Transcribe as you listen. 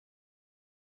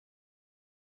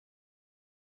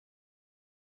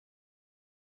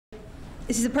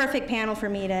this is a perfect panel for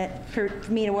me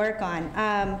to work on.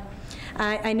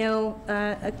 I know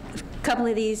a couple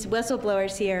of these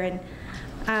whistleblowers here, and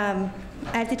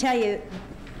I have to tell you,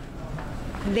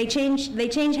 they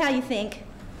change how you think,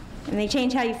 and they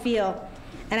change how you feel,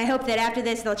 and I hope that after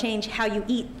this they'll change how you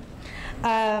eat.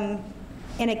 And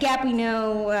at GAP we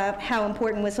know how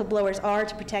important whistleblowers are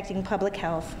to protecting public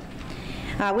health.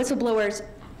 Whistleblowers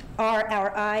are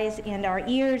our eyes and our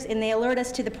ears, and they alert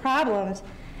us to the problems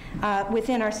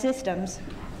within our systems.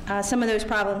 Some of those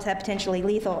problems have potentially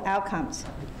lethal outcomes.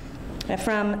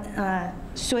 From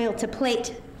soil to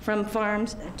plate, from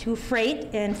farms to freight,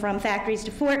 and from factories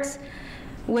to forks,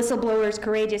 whistleblowers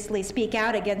courageously speak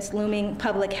out against looming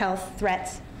public health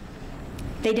threats.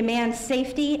 They demand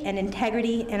safety and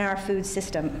integrity in our food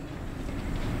system.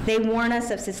 They warn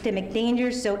us of systemic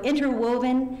dangers so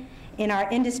interwoven in our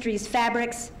industry's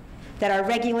fabrics that our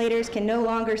regulators can no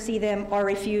longer see them or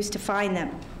refuse to find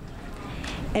them.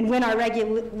 And when our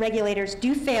regulators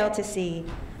do fail to see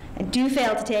and do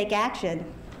fail to take action,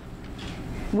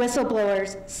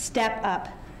 whistleblowers step up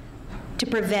to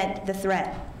prevent the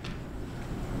threat.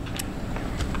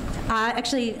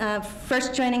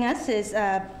 First joining us is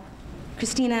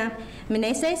Cristina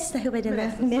Meneses. I hope I did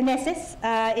that. Meneses,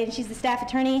 and she's the staff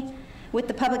attorney with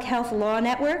the Public Health Law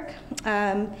Network,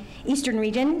 Eastern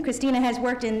Region. Cristina has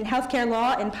worked in healthcare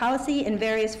law and policy in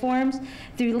various forms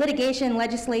through litigation,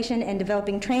 legislation, and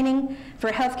developing training for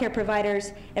healthcare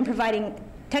providers and providing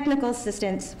technical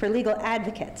assistance for legal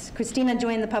advocates. Cristina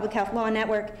joined the Public Health Law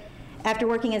Network after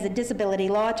working as a disability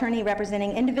law attorney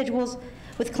representing individuals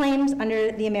with claims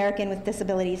under the American with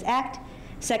Disabilities Act,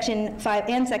 Section 5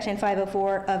 and Section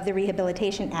 504 of the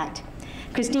Rehabilitation Act.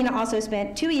 Cristina also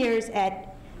spent 2 years at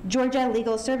Georgia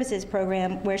Legal Services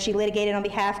Program, where she litigated on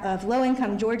behalf of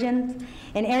low-income Georgians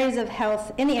in the areas of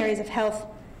health,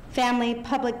 family,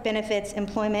 public benefits,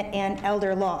 employment, and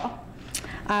elder law.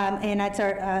 And that's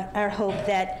our hope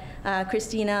that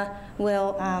Cristina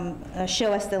will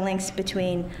show us the links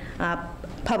between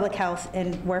public health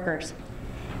and workers.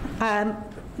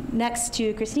 Next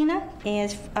to Cristina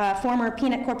is former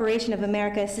Peanut Corporation of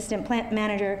America Assistant Plant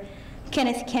Manager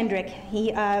Kenneth Kendrick.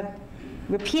 He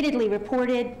repeatedly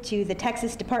reported to the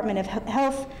Texas Department of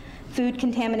Health food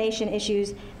contamination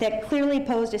issues that clearly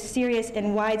posed a serious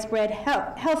and widespread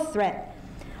health threat.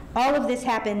 All of this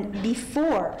happened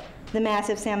before the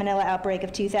massive salmonella outbreak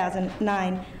of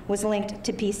 2009 was linked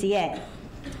to PCA.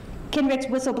 Kendrick's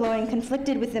whistleblowing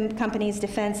conflicted with the company's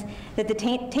defense that the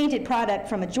tainted product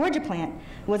from a Georgia plant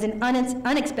was an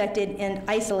unexpected and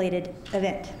isolated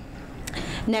event.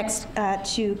 Next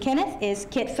to Kenneth is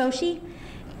Kit Foshee.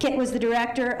 Kit was the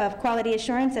director of quality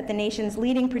assurance at the nation's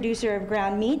leading producer of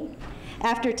ground meat.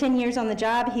 After 10 years on the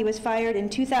job, he was fired in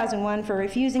 2001 for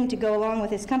refusing to go along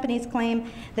with his company's claim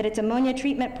that its ammonia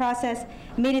treatment process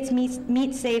made its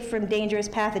meat safe from dangerous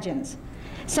pathogens.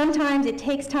 Sometimes it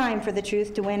takes time for the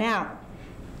truth to win out.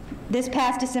 This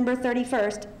past December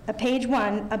 31st, a page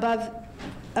 1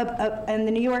 in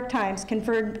the New York Times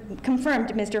confirmed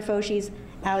Mr. Foshee's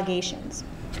allegations.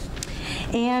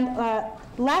 And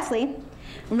lastly,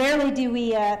 rarely do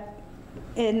we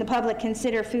in the public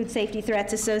consider food safety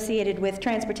threats associated with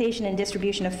transportation and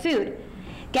distribution of food.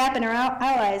 GAP and our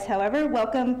allies, however,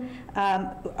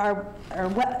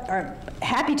 are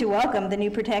happy to welcome the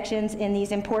new protections in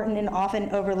these important and often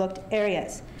overlooked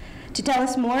areas. To tell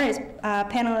us more is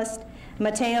panelist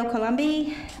Matteo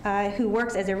Colombi, who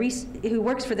works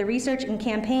for the Research and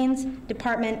Campaigns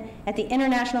Department at the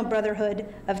International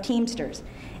Brotherhood of Teamsters.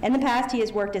 In the past, he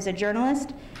has worked as a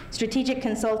journalist, strategic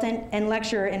consultant, and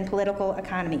lecturer in political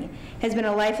economy. He has been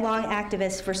a lifelong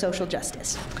activist for social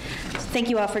justice. Thank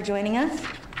you all for joining us,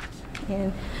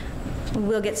 and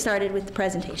we'll get started with the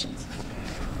presentations.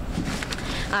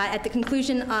 At the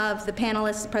conclusion of the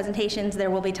panelists' presentations, there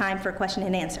will be time for question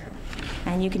and answer,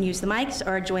 and you can use the mics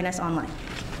or join us online.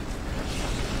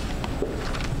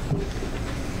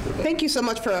 Thank you so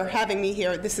much for having me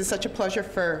here. This is such a pleasure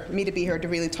for me to be here to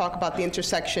really talk about the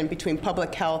intersection between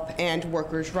public health and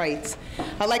workers' rights.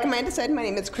 Like Amanda said, my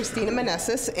name is Cristina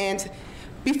Meneses, and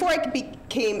before I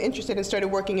became interested and started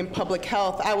working in public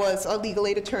health, I was a legal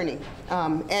aid attorney.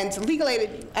 And legal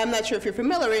aid, I'm not sure if you're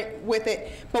familiar with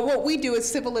it, but what we do is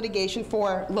civil litigation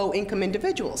for low-income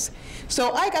individuals.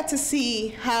 So I got to see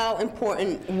how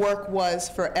important work was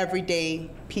for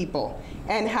everyday people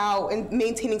and how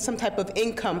maintaining some type of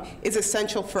income is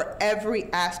essential for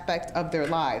every aspect of their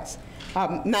lives,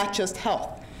 not just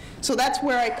health. So that's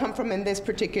where I come from in this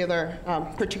particular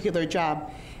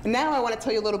job. And now I want to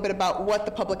tell you a little bit about what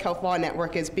the Public Health Law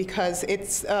Network is, because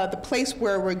it's the place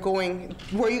where we're going,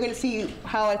 where you're going to see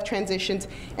how I've transitioned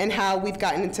and how we've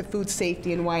gotten into food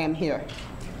safety and why I'm here.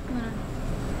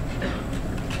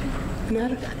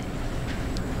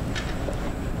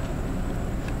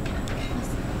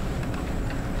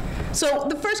 So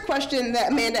the first question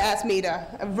that Amanda asked me to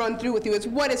run through with you is,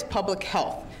 what is public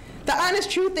health? The honest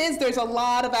truth is there's a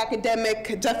lot of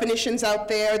academic definitions out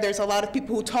there. There's a lot of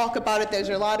people who talk about it. There's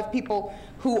a lot of people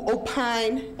who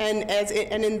opine, and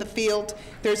in the field,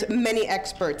 there's many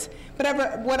experts.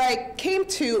 But what I came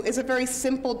to is a very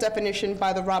simple definition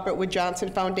by the Robert Wood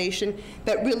Johnson Foundation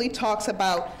that really talks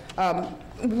about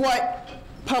what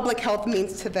public health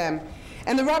means to them.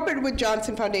 And the Robert Wood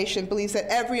Johnson Foundation believes that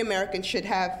every American should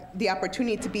have the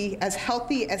opportunity to be as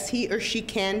healthy as he or she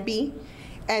can be.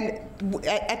 And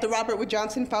at the Robert Wood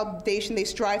Johnson Foundation, they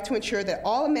strive to ensure that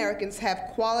all Americans have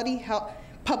quality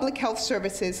public health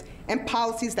services and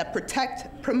policies that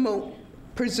protect, promote,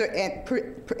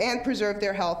 and preserve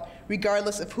their health,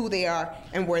 regardless of who they are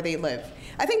and where they live.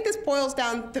 I think this boils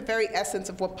down to the very essence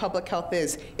of what public health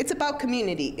is. It's about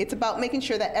community. It's about making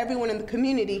sure that everyone in the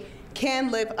community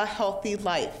can live a healthy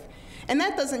life. And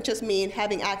that doesn't just mean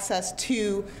having access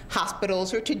to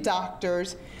hospitals or to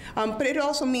doctors, but it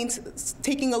also means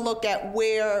taking a look at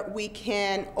where we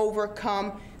can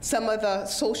overcome some of the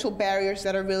social barriers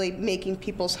that are really making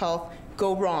people's health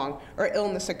go wrong or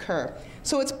illness occur.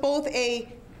 So it's both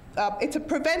it's a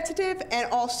preventative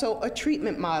and also a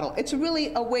treatment model. It's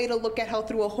really a way to look at health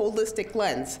through a holistic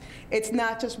lens. It's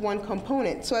not just one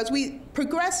component. So as we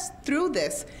progress through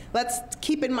this, let's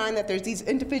keep in mind that there's these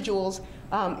individuals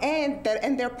and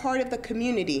they're part of the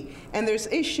community. And there's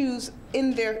issues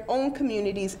in their own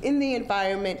communities, in the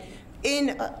environment,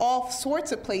 in all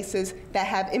sorts of places that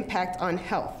have impact on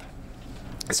health.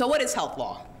 So what is health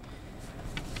law?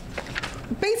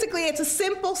 Basically, it's a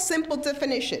simple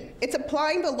definition. It's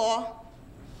applying the law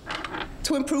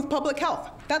to improve public health.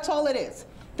 That's all it is.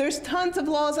 There's tons of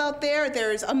laws out there.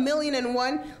 There's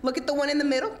 1,000,001. Look at the one in the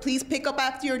middle. Please pick up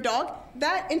after your dog.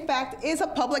 That, in fact, is a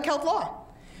public health law.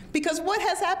 Because what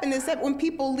has happened is that when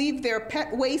people leave their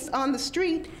pet waste on the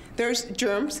street, there's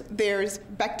germs, there's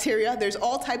bacteria, there's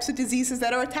all types of diseases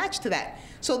that are attached to that.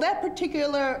 So that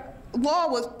particular law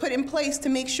was put in place to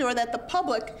make sure that the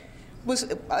public was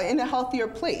in a healthier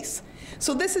place.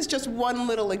 So this is just one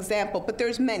little example, but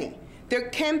there's many. There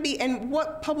can be, and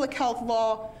what public health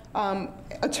law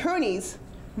attorneys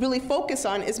really focus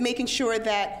on is making sure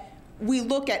that we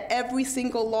look at every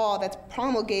single law that's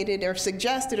promulgated or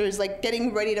suggested or is like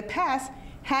getting ready to pass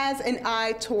has an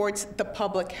eye towards the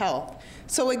public health.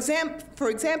 So for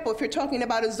example, if you're talking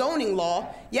about a zoning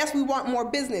law, yes, we want more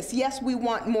business. Yes, we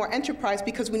want more enterprise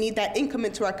because we need that income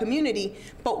into our community.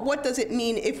 But what does it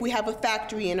mean if we have a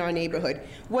factory in our neighborhood?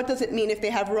 What does it mean if they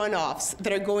have runoffs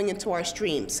that are going into our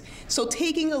streams? So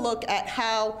taking a look at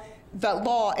how the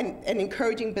law and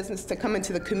encouraging business to come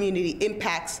into the community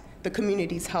impacts the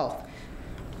community's health.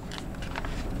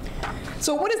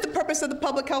 So what is the purpose of the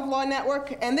Public Health Law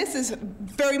Network? And this is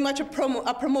very much a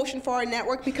promotion for our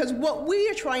network, because what we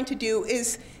are trying to do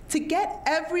is to get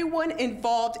everyone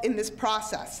involved in this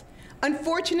process.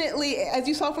 Unfortunately, as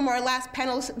you saw from our last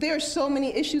panelists, there are so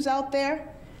many issues out there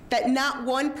that not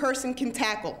one person can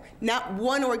tackle, not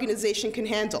one organization can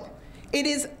handle. It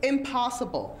is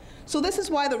impossible. So this is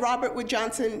why the Robert Wood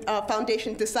Johnson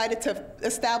Foundation decided to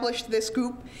establish this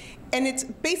group. And it's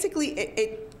basically,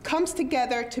 it comes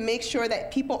together to make sure that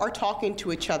people are talking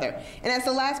to each other. And as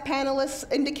the last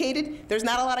panelist indicated, there's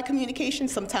not a lot of communication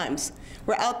sometimes.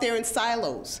 We're out there in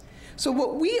silos. So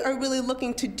what we are really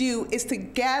looking to do is to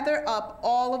gather up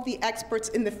all of the experts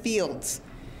in the fields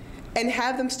and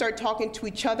have them start talking to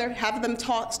each other, have them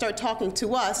start talking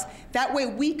to us. That way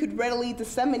we could readily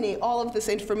disseminate all of this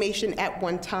information at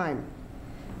one time.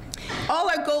 All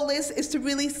our goal is to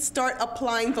really start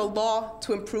applying the law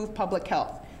to improve public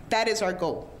health. That is our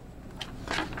goal.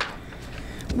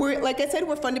 Like I said,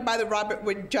 we're funded by the Robert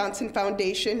Wood Johnson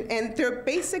Foundation, and their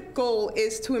basic goal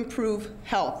is to improve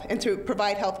health and to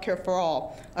provide health care for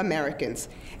all Americans.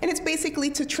 And it's basically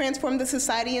to transform the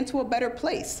society into a better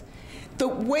place. The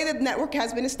way the network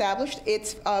has been established,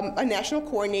 it's a national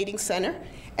coordinating center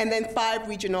and then 5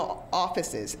 regional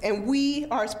offices. And we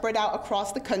are spread out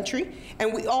across the country,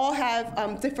 and we all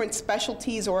have different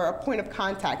specialties or a point of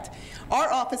contact.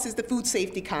 Our office is the food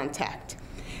safety contact.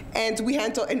 And we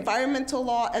handle environmental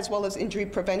law as well as injury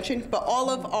prevention. But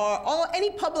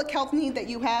any public health need that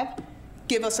you have,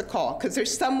 give us a call, because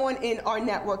there's someone in our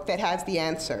network that has the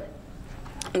answer.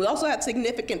 We also have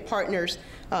significant partners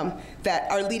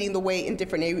that are leading the way in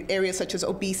different areas such as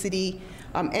obesity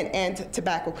and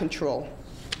tobacco control.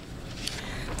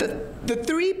 The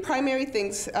three primary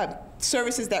things,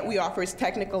 services that we offer is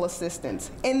technical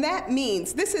assistance. And that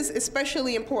means, this is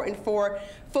especially important for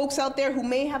folks out there who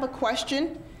may have a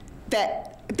question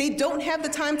that they don't have the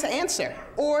time to answer,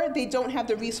 or they don't have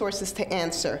the resources to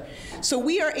answer. So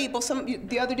we are able,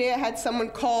 the other day I had someone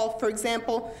call, for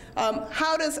example,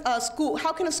 how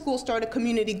can a school start a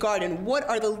community garden? What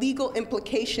are the legal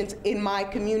implications in my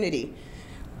community?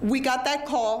 We got that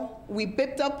call, we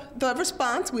bipped up the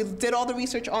response, we did all the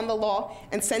research on the law,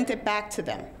 and sent it back to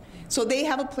them. So they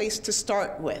have a place to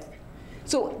start with.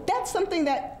 So that's something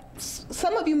that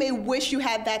some of you may wish you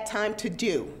had that time to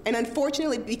do. And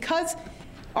unfortunately, because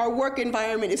our work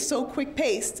environment is so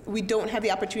quick-paced, we don't have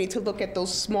the opportunity to look at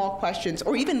those small questions,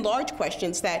 or even large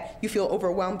questions that you feel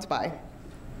overwhelmed by.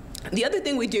 The other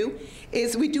thing we do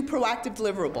is we do proactive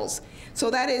deliverables.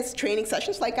 So that is training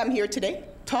sessions like I'm here today,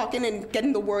 talking and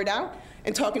getting the word out,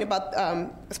 and talking about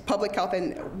public health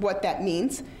and what that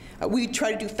means. We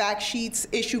try to do fact sheets,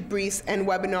 issue briefs, and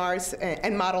webinars,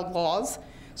 and model laws.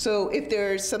 So if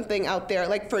there's something out there,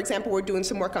 like for example, we're doing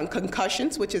some work on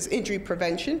concussions, which is injury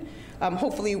prevention.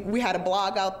 Hopefully we had a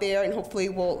blog out there, and hopefully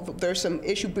there's some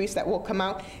issue briefs that will come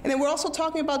out. And then we're also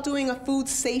talking about doing a food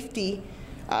safety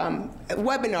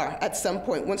webinar at some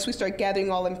point once we start gathering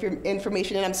all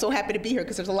information. And I'm so happy to be here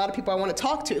because there's a lot of people I want to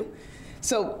talk to.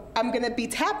 So I'm going to be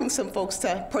tapping some folks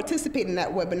to participate in that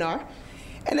webinar.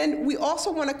 And then we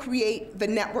also want to create the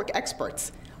network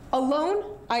experts.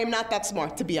 Alone, I am not that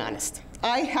smart, to be honest.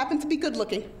 I happen to be good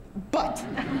looking, but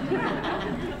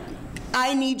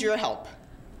I need your help.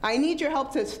 I need your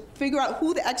help to figure out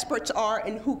who the experts are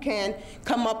and who can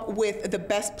come up with the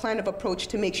best plan of approach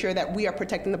to make sure that we are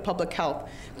protecting the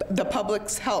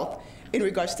public's health in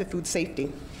regards to food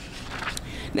safety.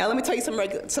 Now let me tell you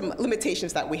some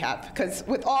limitations that we have, because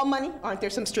with all money, aren't there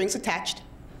some strings attached?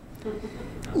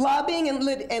 Lobbying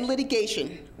and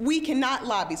litigation. We cannot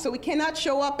lobby, so we cannot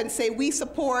show up and say we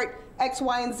support X,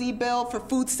 Y, and Z bill for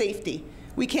food safety.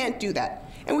 We can't do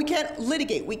that. And we can't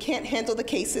litigate. We can't handle the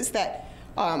cases that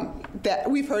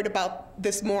we've heard about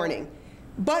this morning.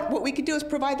 But what we could do is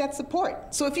provide that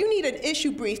support. So if you need an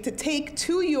issue brief to take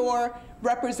to your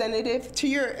representative,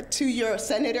 to your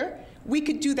senator, we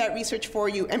could do that research for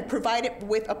you and provide it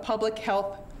with a public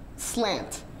health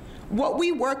slant. What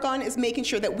we work on is making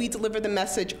sure that we deliver the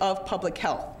message of public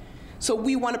health. So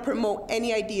we want to promote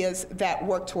any ideas that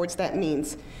work towards that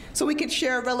means. So we could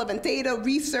share relevant data,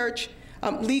 research,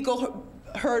 legal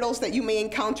hurdles that you may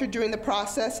encounter during the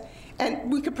process,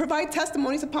 and we could provide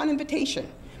testimonies upon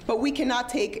invitation. But we cannot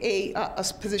take a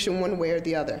position one way or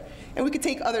the other. And we could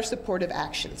take other supportive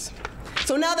actions.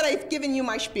 So now that I've given you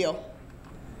my spiel,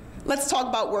 let's talk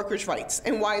about workers' rights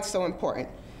and why it's so important.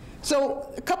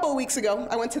 So a couple of weeks ago,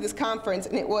 I went to this conference,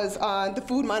 and it was on the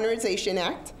Food Modernization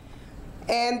Act,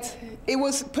 and it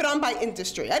was put on by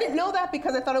industry. I didn't know that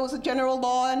because I thought it was a general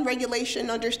law and regulation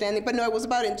understanding, but no, it was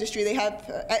about industry.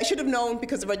 I should have known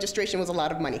because the registration was a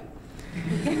lot of money.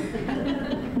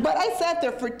 But I sat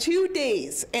there for 2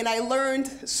 days, and I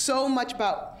learned so much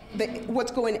about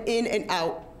what's going in and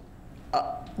out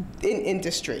in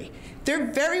industry.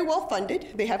 They're very well funded.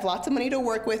 They have lots of money to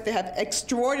work with. They have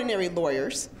extraordinary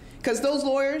lawyers. Because those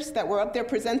lawyers that were up there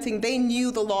presenting, they knew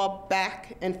the law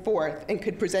back and forth and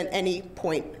could present any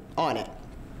point on it.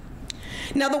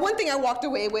 Now, the one thing I walked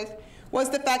away with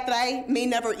was the fact that I may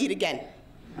never eat again.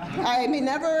 I may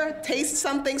never taste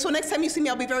something. So next time you see me,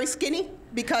 I'll be very skinny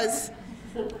because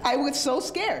I was so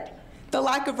scared. The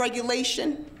lack of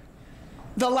regulation,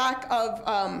 the lack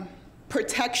of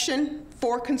protection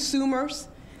for consumers,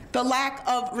 the lack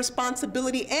of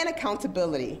responsibility and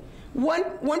accountability.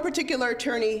 One particular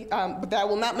attorney, that I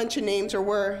will not mention names or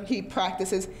where he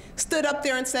practices, stood up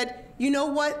there and said, you know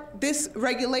what, this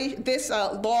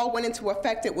law went into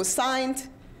effect, it was signed,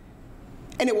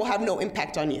 and it will have no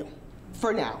impact on you,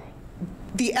 for now.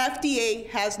 The FDA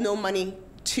has no money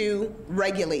to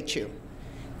regulate you.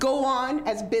 Go on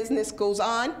as business goes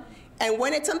on, and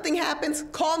when something happens,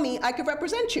 call me, I could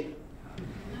represent you.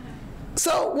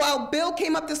 So while Bill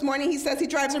came up this morning, he says he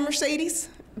drives a Mercedes,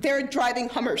 they're driving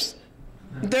Hummers.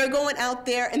 They're going out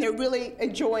there and they're really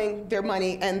enjoying their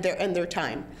money and their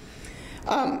time.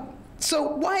 So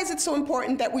why is it so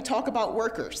important that we talk about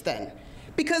workers then?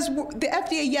 Because the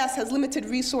FDA, yes, has limited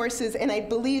resources, and I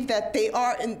believe that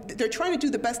they're trying to do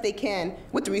the best they can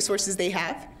with the resources they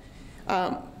have.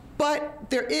 But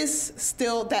there is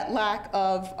still that lack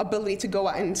of ability to go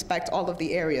out and inspect all of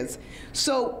the areas.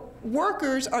 So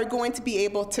workers are going to be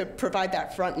able to provide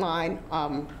that frontline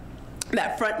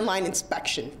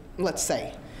inspection, let's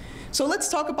say. So let's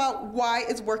talk about why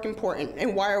is work important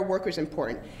and why are workers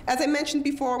important. As I mentioned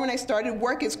before when I started,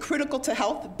 work is critical to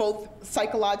health, both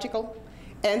psychological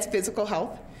and physical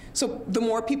health. So the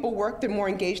more people work, the more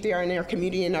engaged they are in their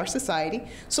community and our society.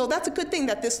 So that's a good thing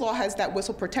that this law has that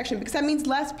whistle protection, because that means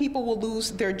less people will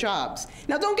lose their jobs.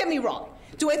 Now, don't get me wrong.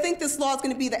 Do I think this law is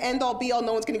going to be the end-all, be-all,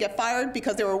 no one's going to get fired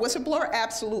because they were a whistleblower?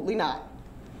 Absolutely not.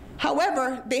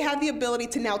 However, they have the ability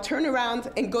to now turn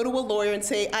around and go to a lawyer and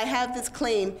say, I have this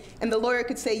claim, and the lawyer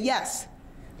could say, yes,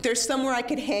 there's somewhere I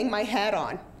could hang my hat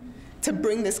on to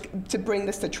bring this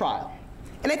to trial.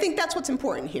 And I think that's what's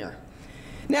important here.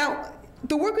 Now,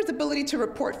 the worker's ability to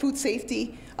report a food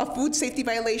safety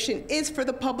violation is for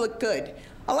the public good.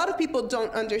 A lot of people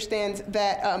don't understand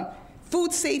that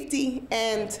food safety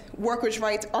and workers'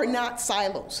 rights are not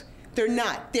silos. They're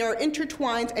not. They are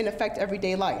intertwined and affect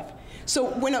everyday life.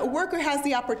 So when a worker has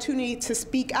the opportunity to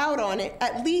speak out on it,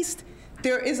 at least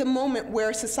there is a moment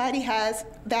where society has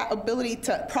that ability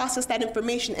to process that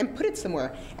information and put it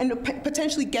somewhere and to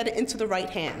potentially get it into the right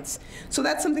hands. So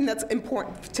that's something that's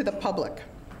important to the public.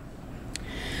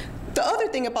 The other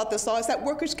thing about this law is that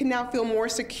workers can now feel more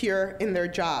secure in their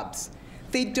jobs.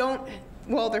 They don't,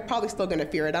 well, they're probably still going to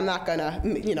fear it. I'm not going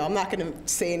to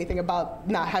say anything about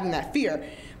not having that fear.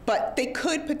 But they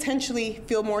could potentially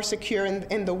feel more secure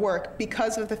in the work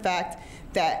because of the fact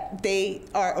that they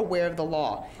are aware of the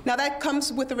law. Now that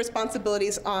comes with the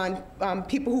responsibilities on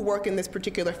people who work in this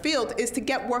particular field, is to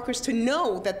get workers to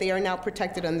know that they are now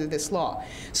protected under this law.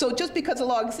 So just because the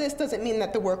law exists doesn't mean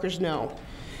that the workers know.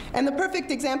 And the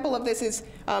perfect example of this is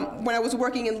when I was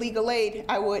working in legal aid,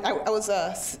 I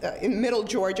was in Middle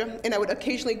Georgia, and I would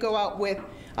occasionally go out with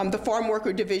the farm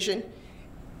worker division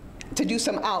to do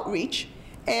some outreach.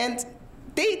 And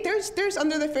there's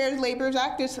under the Fair Labor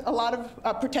Act, there's a lot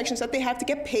of protections that they have to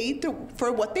get paid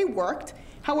for what they worked.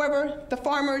 However, the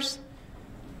farmers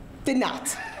did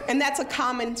not. And that's a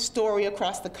common story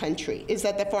across the country, is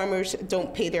that the farmers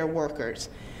don't pay their workers.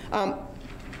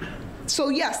 So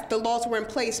yes, the laws were in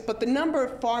place, but the number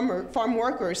of farm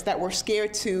workers that were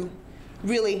scared to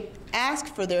really ask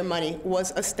for their money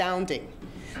was astounding.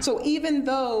 So even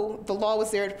though the law was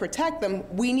there to protect them,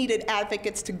 we needed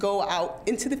advocates to go out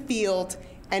into the field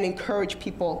and encourage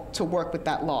people to work with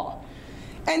that law.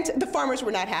 And the farmers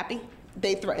were not happy.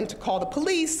 They threatened to call the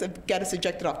police, get us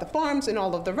ejected off the farms, and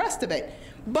all of the rest of it.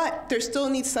 But there still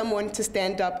needs someone to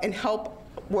stand up and help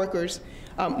workers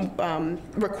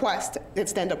request and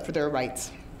stand up for their rights.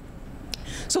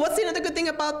 So what's the other good thing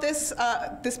about this,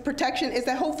 this protection is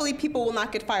that hopefully people will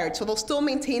not get fired. So they'll still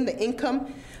maintain the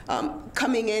income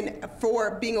coming in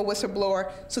for being a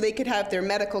whistleblower, so they could have their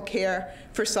medical care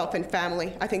for self and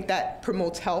family. I think that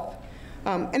promotes health.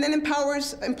 And then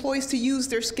empowers employees to use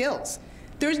their skills.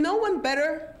 There's no one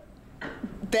better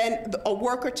than a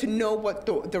worker to know what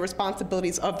the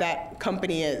responsibilities of that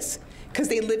company is, because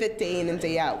they live it day in and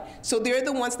day out. So they're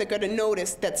the ones that are going to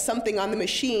notice that something on the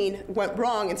machine went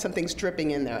wrong and something's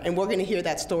dripping in there. And we're going to hear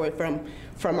that story from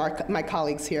my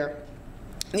colleagues here.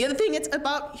 And the other thing, it's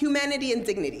about humanity and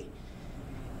dignity.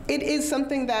 It is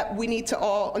something that we need to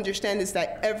all understand, is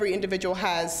that every individual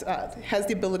has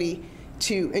the ability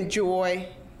to enjoy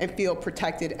and feel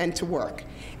protected and to work,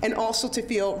 and also to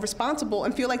feel responsible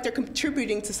and feel like they're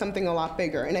contributing to something a lot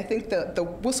bigger. And I think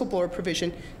the whistleblower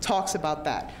provision talks about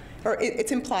that, or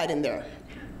it's implied in there.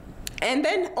 And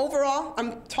then overall,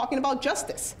 I'm talking about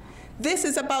justice. This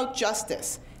is about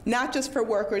justice, not just for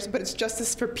workers, but it's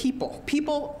justice for people.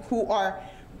 People who are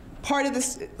part of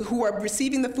this, who are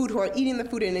receiving the food, who are eating the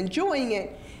food and enjoying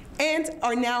it, and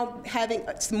are now having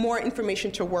some more information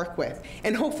to work with.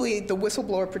 And hopefully the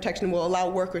whistleblower protection will allow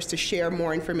workers to share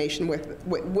more information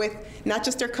with not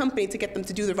just their company to get them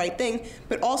to do the right thing,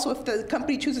 but also if the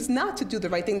company chooses not to do the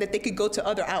right thing, that they could go to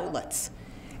other outlets,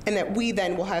 and that we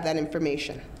then will have that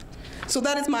information. So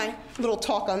that is my little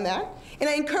talk on that. And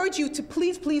I encourage you to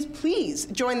please, please, please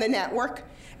join the network.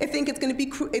 I think it's going to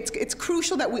be it's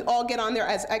crucial that we all get on there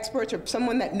as experts, or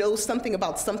someone that knows something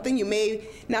about something. You may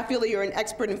not feel that you're an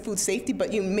expert in food safety,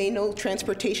 but you may know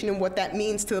transportation and what that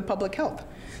means to the public health.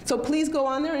 So please go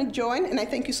on there and join, and I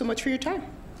thank you so much for your time.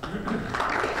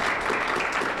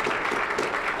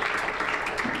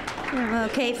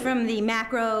 Okay, from the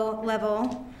macro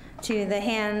level to the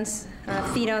hands,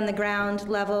 feet on the ground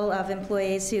level of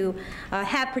employees who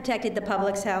have protected the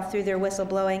public's health through their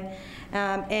whistleblowing,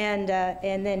 and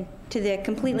then to the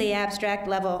completely abstract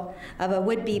level of a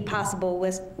would-be possible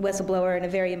whistleblower in a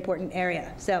very important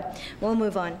area. So we'll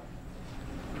move on.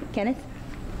 Kenneth?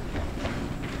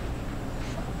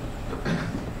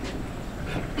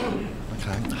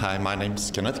 Okay. Hi, my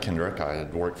name's Kenneth Kendrick. I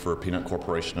had worked for Peanut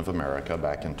Corporation of America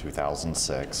back in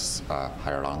 2006,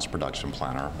 hired on as production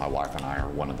planner. My wife and I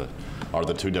are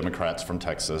the two Democrats from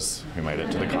Texas who made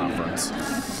it to the conference.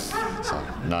 So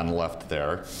none left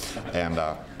there. And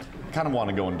kind of want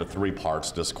to go into three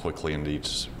parts just quickly into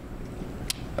each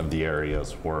of the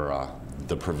areas where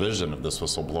the provision of this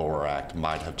Whistleblower Act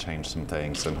might have changed some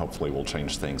things and hopefully will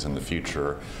change things in the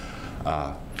future.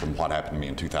 From what happened to me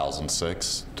in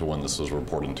 2006 to when this was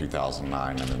reported in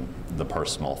 2009 and then the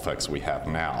personal effects we have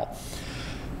now.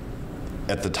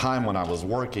 At the time when I was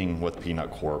working with Peanut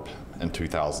Corp in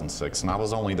 2006, and I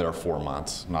was only there 4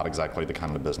 months, not exactly the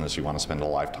kind of business you want to spend a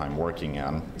lifetime working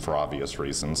in for obvious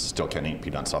reasons. Still can't eat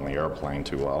peanuts on the airplane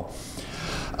too well.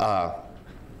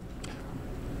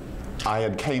 I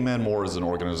had came in more as an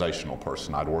organizational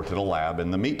person. I'd worked at a lab in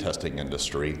the meat testing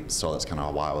industry, so that's kind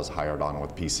of why I was hired on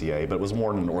with PCA, but it was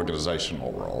more in an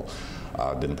organizational role.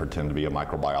 Didn't pretend to be a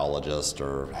microbiologist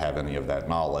or have any of that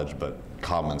knowledge, but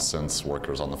common sense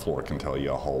workers on the floor can tell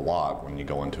you a whole lot when you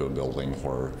go into a building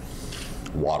where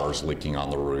water's leaking on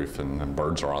the roof and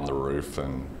birds are on the roof,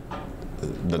 and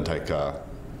then take a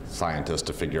scientist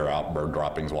to figure out bird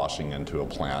droppings washing into a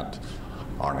plant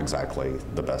aren't exactly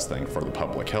the best thing for the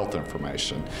public health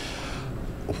information.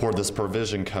 Where this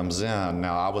provision comes in,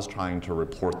 now I was trying to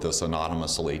report this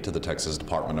anonymously to the Texas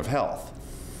Department of Health.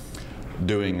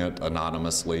 Doing it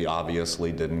anonymously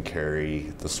obviously didn't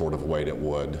carry the sort of weight it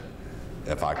would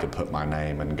if I could put my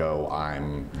name and go,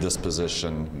 I'm this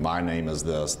position, my name is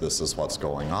this is what's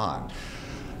going on.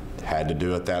 Had to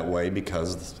do it that way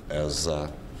because, as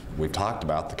we've talked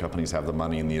about, the companies have the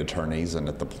money and the attorneys, and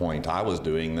at the point I was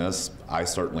doing this, I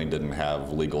certainly didn't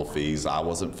have legal fees. I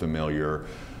wasn't familiar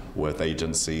with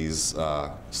agencies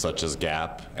such as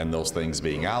GAP and those things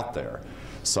being out there.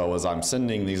 So as I'm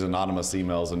sending these anonymous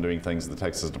emails and doing things to the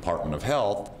Texas Department of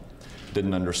Health,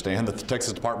 didn't understand that the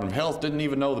Texas Department of Health didn't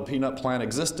even know the peanut plant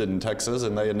existed in Texas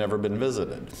and they had never been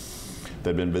visited.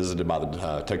 They'd been visited by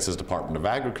the Texas Department of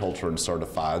Agriculture and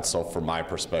certified, so from my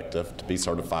perspective, to be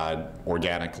certified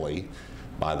organically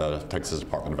by the Texas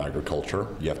Department of Agriculture,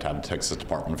 you have to have a Texas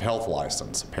Department of Health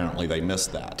license. Apparently they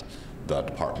missed that, the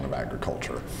Department of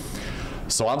Agriculture.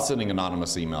 So I'm sending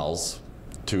anonymous emails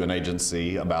to an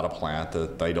agency about a plant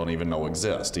that they don't even know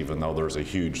exists, even though there's a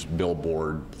huge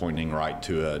billboard pointing right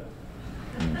to it.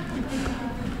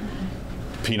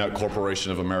 Peanut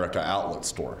Corporation of America outlet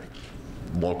store.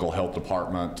 Local health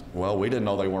department, well, we didn't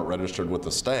know they weren't registered with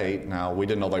the state. Now, we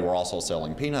didn't know they were also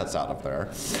selling peanuts out of there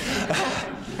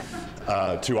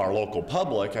to our local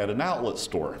public at an outlet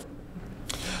store.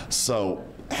 So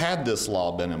had this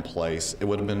law been in place, it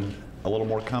would have been a little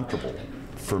more comfortable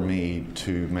for me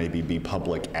to maybe be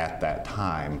public at that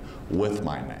time with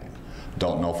my name.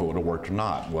 Don't know if it would have worked or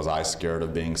not. Was I scared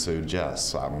of being sued?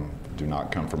 Yes. I do not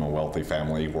come from a wealthy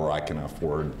family where I can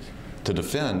afford to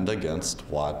defend against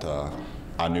what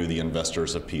I knew the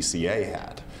investors of PCA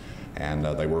had. And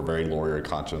they were very lawyer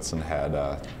conscious and had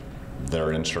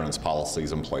their insurance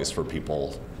policies in place for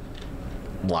people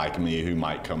like me who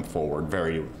might come forward.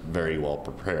 Very, very well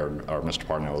prepared, or Mr.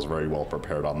 Parnell was very well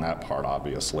prepared on that part,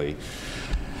 obviously,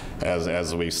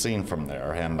 as we've seen from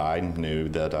there. And I knew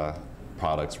that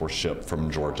products were shipped from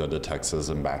Georgia to Texas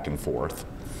and back and forth.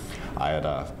 I had,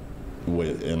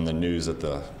 in the news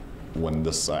when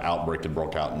this outbreak had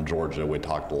broke out in Georgia, we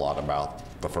talked a lot about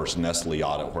the first Nestle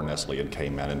audit where Nestle had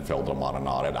came in and failed them on an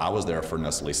audit. I was there for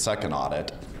Nestle's second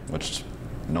audit, which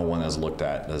no one has looked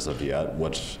at as of yet,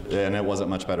 and it wasn't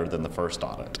much better than the first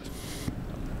audit.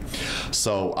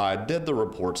 So I did the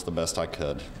reports the best I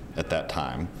could at that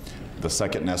time. The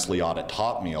second Nestle audit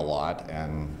taught me a lot,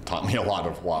 and taught me a lot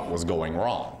of what was going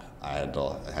wrong. I had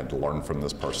to learn from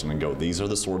this person and go, these are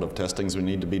the sort of testings we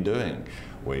need to be doing.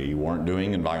 We weren't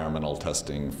doing environmental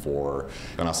testing for,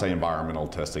 when I say environmental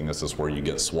testing, this is where you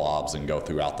get swabs and go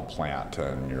throughout the plant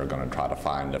and you're going to try to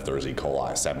find if there's E.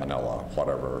 coli, salmonella,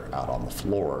 whatever out on the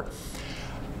floor.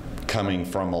 Coming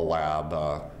from a lab,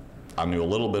 I knew a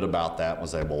little bit about that,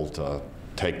 was able to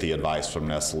take the advice from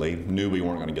Nestle, knew we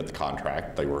weren't going to get the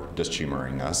contract, they were just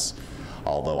humoring us.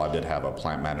 Although I did have a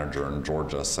plant manager in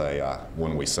Georgia say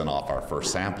when we sent off our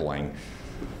first sampling,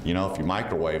 you know, if you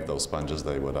microwave those sponges,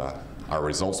 they would, our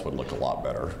results would look a lot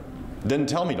better. Didn't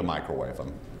tell me to microwave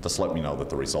them, just let me know that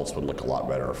the results would look a lot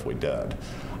better if we did.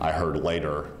 I heard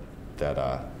later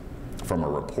that from a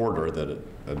reporter that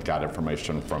had got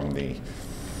information from the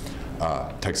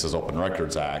Texas Open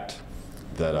Records Act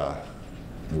that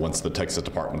once the Texas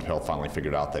Department of Health finally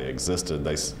figured out they existed,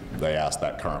 they asked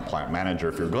that current plant manager,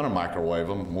 if you're going to microwave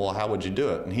them, well, how would you do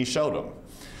it? And he showed them.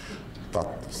 thought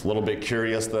it was a little bit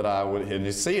curious that I would, and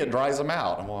you see it dries them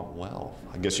out. I'm like, well,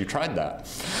 I guess you tried that.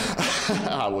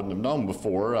 I wouldn't have known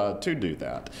before to do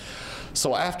that.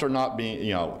 So after not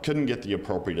being, couldn't get the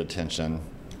appropriate attention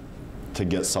to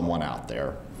get someone out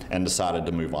there, and decided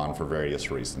to move on for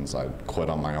various reasons. I quit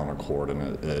on my own accord,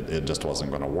 and it just wasn't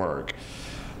going to work.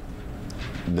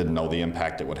 Didn't know the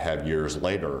impact it would have years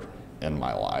later in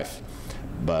my life.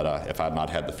 But if I'd not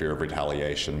had the fear of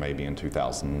retaliation, maybe in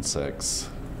 2006,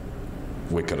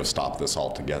 we could have stopped this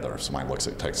altogether. If somebody looks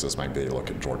at Texas, maybe they look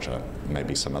at Georgia,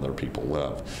 maybe some other people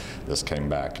live. This came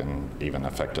back and even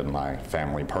affected my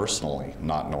family personally,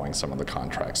 not knowing some of the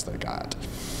contracts they got.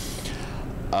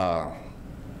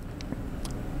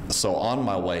 So on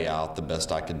my way out, the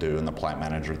best I could do, and the plant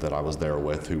manager that I was there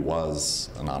with, who was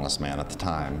an honest man at the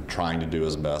time, trying to do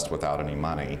his best without any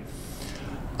money,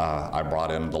 I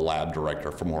brought in the lab director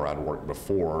from where I'd worked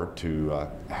before to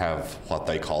have what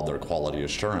they called their quality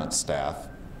assurance staff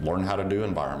learn how to do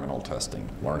environmental testing,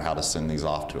 learn how to send these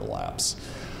off to labs.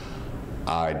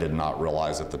 I did not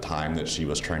realize at the time that she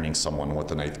was training someone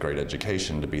with an 8th grade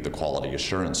education to be the quality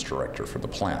assurance director for the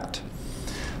plant.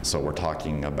 So we're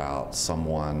talking about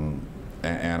someone,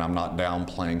 and I'm not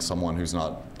downplaying someone who's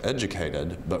not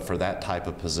educated, but for that type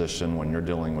of position, when you're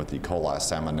dealing with E. coli,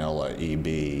 salmonella,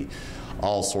 EB,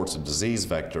 all sorts of disease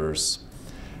vectors,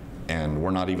 and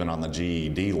we're not even on the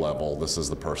GED level, this is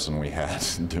the person we had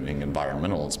doing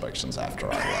environmental inspections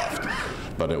after I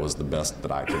left. But it was the best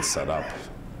that I could set up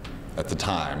at the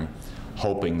time,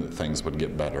 hoping that things would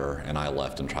get better, and I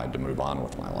left and tried to move on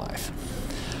with my life.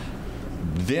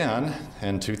 Then,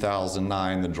 in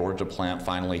 2009, the Georgia plant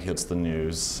finally hits the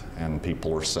news, and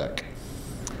people are sick.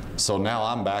 So now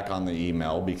I'm back on the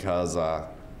email because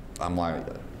I'm like,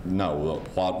 no,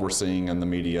 what we're seeing in the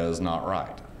media is not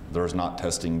right. There's not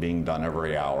testing being done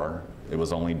every hour. It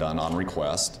was only done on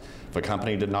request. If a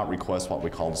company did not request what we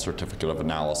called a certificate of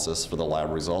analysis for the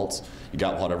lab results, you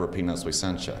got whatever peanuts we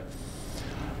sent you.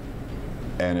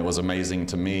 And it was amazing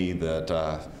to me that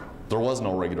there was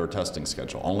no regular testing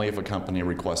schedule, only if a company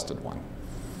requested one.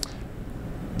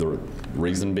 The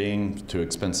reason being, too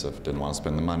expensive, didn't want to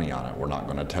spend the money on it. We're not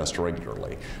going to test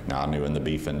regularly. Now, I knew in the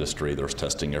beef industry there's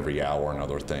testing every hour and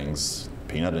other things.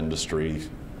 Peanut industry,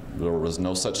 there was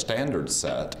no such standard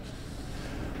set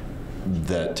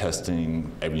that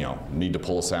testing, need to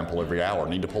pull a sample every hour,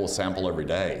 need to pull a sample every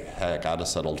day. Heck, I'd have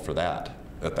settled for that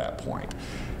at that point.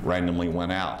 Randomly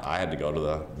went out. I had to go to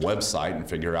the website and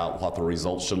figure out what the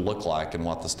results should look like and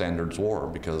what the standards were,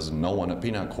 because no one at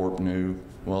Peanut Corp knew,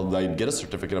 well, they'd get a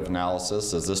certificate of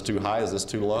analysis. Is this too high? Is this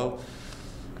too low?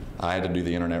 I had to do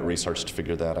the internet research to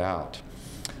figure that out.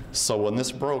 So when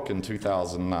this broke in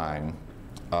 2009,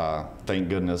 thank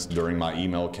goodness during my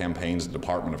email campaigns, the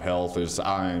Department of Health,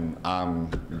 I'm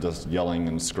just yelling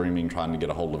and screaming, trying to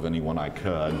get a hold of anyone I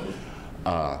could.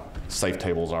 Safe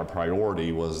Tables Our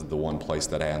Priority was the one place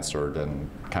that answered and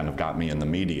kind of got me in the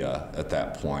media at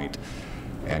that point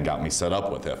and got me set up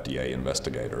with FDA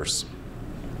investigators,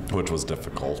 which was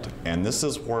difficult. And this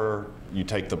is where you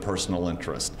take the personal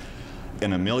interest.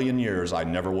 In a million years, I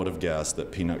never would have guessed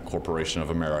that Peanut Corporation of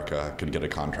America could get a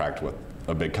contract with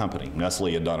a big company.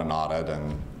 Nestle had done an audit,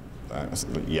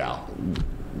 and yeah,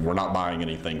 we're not buying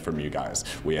anything from you guys.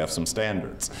 We have some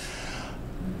standards.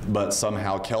 But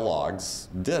somehow Kellogg's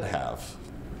did have.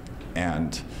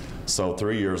 And so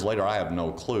 3 years later, I have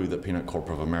no clue that Peanut Corp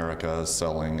of America is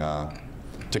selling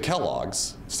to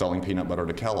Kellogg's, selling peanut butter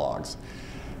to Kellogg's.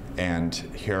 And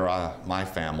here my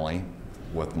family,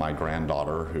 with my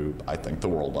granddaughter, who I think the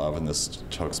world of, and this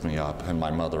chokes me up, and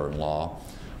my mother-in-law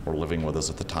were living with us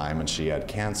at the time, and she had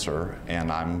cancer,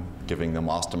 and I'm giving them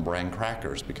Austin brand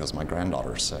crackers because my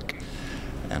granddaughter's sick.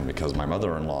 And because my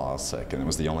mother-in-law is sick, and it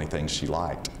was the only thing she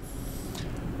liked.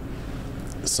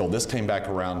 So this came back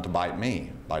around to bite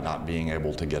me by not being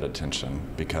able to get attention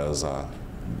because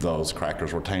those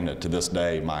crackers were tainted. To this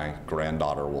day, my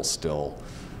granddaughter will still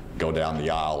go down the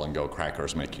aisle and go,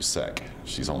 "Crackers make you sick."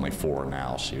 She's only 4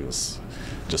 now. She was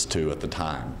just 2 at the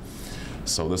time.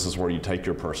 So this is where you take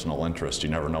your personal interest. You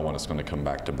never know when it's going to come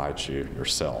back to bite you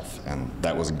yourself. And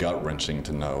that was gut-wrenching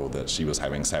to know that she was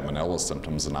having salmonella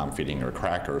symptoms and I'm feeding her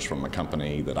crackers from a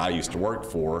company that I used to work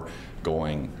for,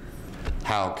 going,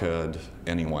 how could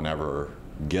anyone ever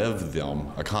give them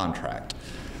a contract?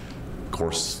 Of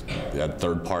course, you had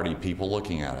third-party people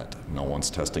looking at it. No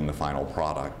one's testing the final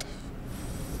product.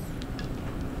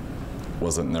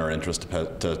 Wasn't in their interest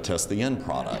to test the end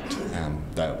product, and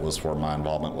that was where my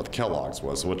involvement with Kellogg's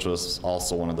was, which was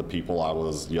also one of the people I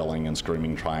was yelling and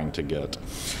screaming trying to get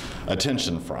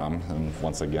attention from. And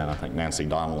once again, I think Nancy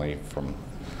Donnelly from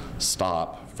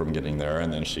stop from getting there,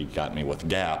 and then she got me with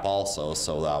Gap also,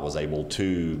 so that I was able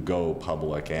to go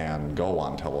public and go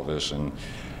on television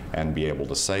and be able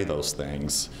to say those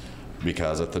things,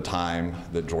 because at the time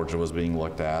that Georgia was being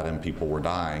looked at and people were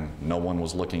dying, no one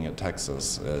was looking at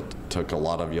Texas. It took a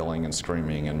lot of yelling and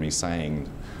screaming and me saying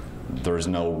there's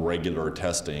no regular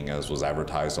testing as was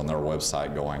advertised on their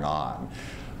website going on.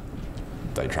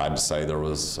 They tried to say there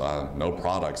was no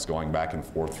products going back and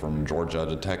forth from Georgia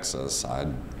to Texas.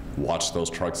 I watched those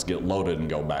trucks get loaded and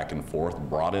go back and forth,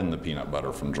 brought in the peanut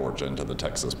butter from Georgia into the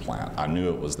Texas plant. I knew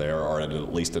it was there, or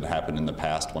at least it happened in the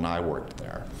past when I worked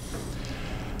there.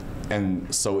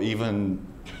 And so even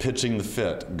pitching the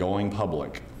fit, going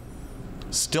public,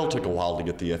 still took a while to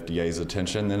get the FDA's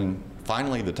attention. Then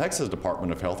finally the Texas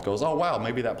Department of Health goes, oh wow,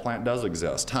 maybe that plant does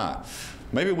exist, huh?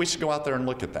 Maybe we should go out there and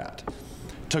look at that.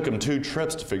 Took them 2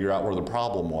 trips to figure out where the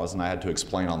problem was, and I had to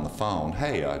explain on the phone,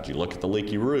 hey, did you look at the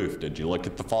leaky roof? Did you look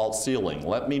at the fault ceiling?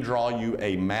 Let me draw you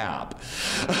a map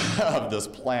of this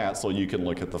plant so you can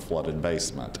look at the flooded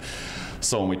basement.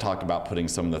 So when we talk about putting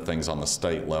some of the things on the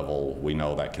state level, we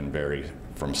know that can vary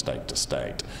from state to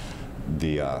state.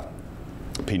 The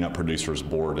Peanut Producers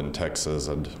Board in Texas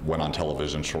went on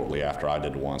television shortly after I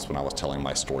did once when I was telling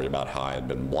my story about how I had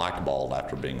been blackballed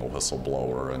after being a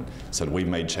whistleblower, and said, we've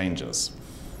made changes.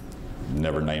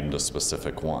 Never named a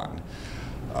specific one.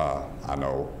 I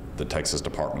know the Texas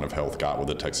Department of Health got with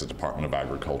the Texas Department of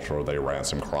Agriculture. They ran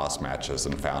some cross matches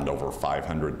and found over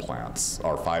 500 plants,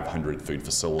 or 500 food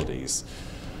facilities.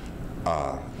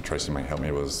 Tracy might help me,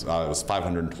 it was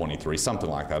 523, something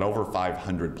like that. Over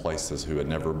 500 places who had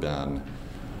never been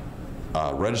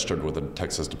registered with the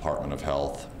Texas Department of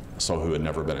Health, so who had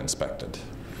never been inspected.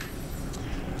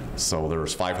 So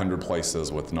there's 500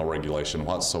 places with no regulation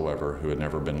whatsoever who had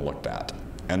never been looked at.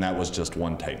 And that was just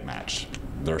one tape match.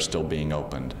 They're still being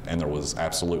opened, and there was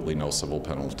absolutely no civil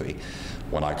penalty.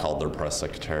 When I called their press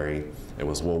secretary, it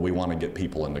was, well, we want to get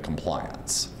people into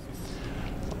compliance.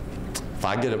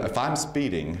 If I'm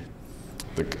speeding,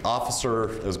 the officer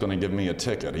is going to give me a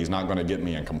ticket. He's not going to get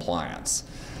me in compliance.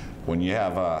 When you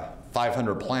have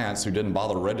 500 plants who didn't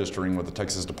bother registering with the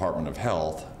Texas Department of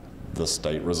Health, the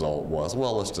state result was,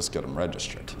 well, let's just get them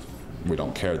registered. We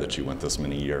don't care that you went this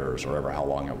many years or ever how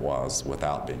long it was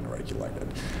without being regulated.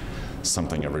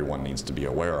 Something everyone needs to be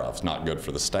aware of. It's not good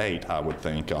for the state, I would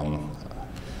think, on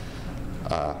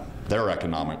their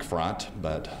economic front,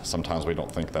 but sometimes we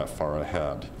don't think that far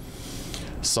ahead.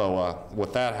 So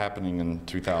with that happening in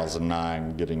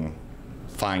 2009,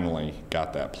 finally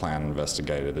got that plan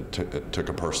investigated, it took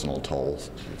a personal toll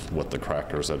with the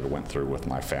crackers that it went through with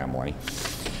my family,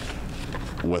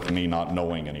 with me not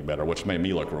knowing any better, which made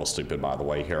me look real stupid, by the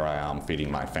way. Here I am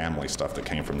feeding my family stuff that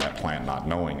came from that plant, not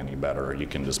knowing any better. You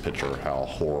can just picture how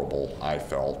horrible I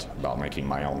felt about making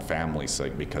my own family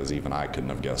sick, because even I couldn't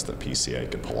have guessed that PCA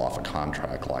could pull off a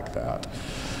contract like that.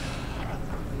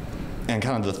 And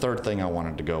kind of the third thing I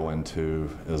wanted to go into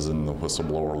is in the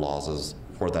whistleblower laws, is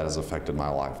where that has affected my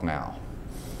life now.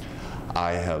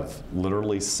 I have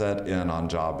literally sat in on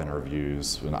job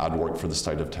interviews when I'd worked for the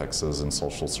state of Texas in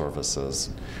social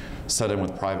services, sat in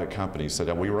with private companies, said,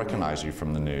 we recognize you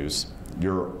from the news.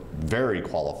 You're very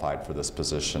qualified for this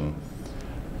position,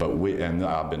 but and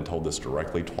I've been told this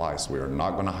directly twice, we are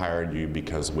not going to hire you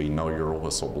because we know you're a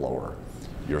whistleblower.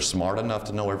 You're smart enough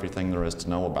to know everything there is to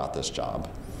know about this job.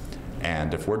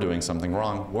 And if we're doing something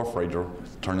wrong, we're afraid to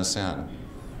turn us in.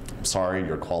 Sorry,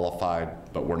 you're qualified,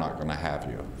 but we're not going to have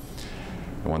you.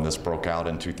 When this broke out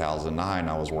in 2009,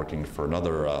 I was working for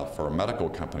for a medical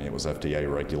company. It was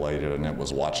FDA regulated, and it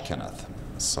was Watch Kenneth.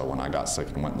 So when I got sick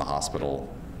and went in the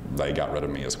hospital, they got rid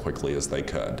of me as quickly as they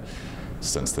could.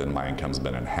 Since then, my income's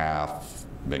been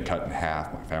cut in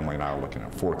half. My family and I are looking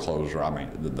at foreclosure. I mean,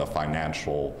 the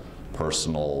financial,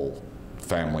 personal,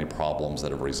 family problems that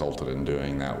have resulted in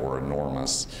doing that were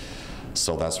enormous.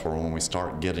 So that's where when we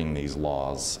start getting these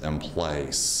laws in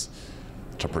place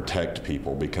to protect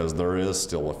people, because there is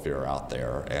still a fear out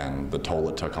there, and the toll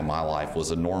it took on my life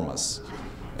was enormous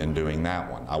in doing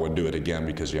that one. I would do it again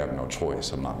because you have no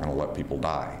choice. I'm not going to let people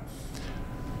die.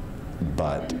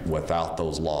 But without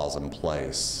those laws in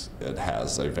place, it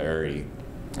has a very,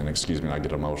 and excuse me, I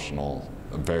get emotional,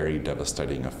 a very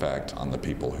devastating effect on the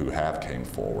people who have came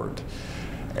forward.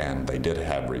 And they did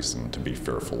have reason to be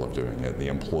fearful of doing it. The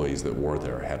employees that were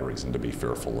there had reason to be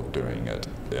fearful of doing it.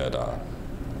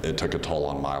 It took a toll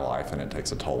on my life, and it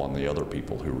takes a toll on the other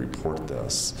people who report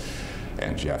this.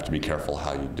 And you have to be careful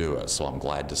how you do it. So I'm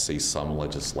glad to see some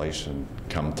legislation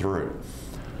come through.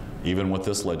 Even with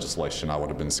this legislation, I would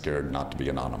have been scared not to be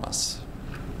anonymous.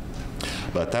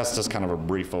 But that's just kind of a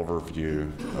brief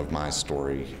overview of my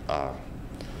story.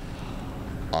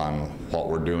 on what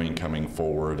we're doing coming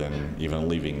forward and even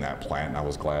leaving that plant. And I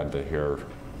was glad to hear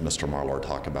Mr. Marlar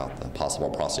talk about the possible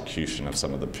prosecution of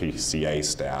some of the PCA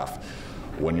staff.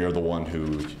 When you're the one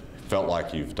who felt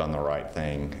like you've done the right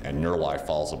thing and your life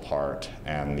falls apart,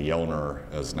 and the owner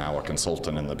is now a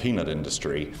consultant in the peanut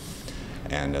industry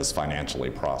and is financially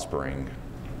prospering,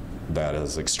 that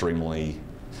is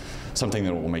something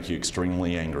that will make you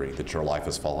extremely angry that your life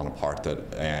has fallen apart.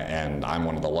 And I'm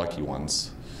one of the lucky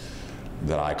ones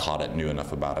that I caught it, knew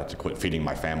enough about it to quit feeding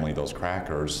my family those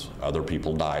crackers. Other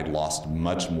people died, lost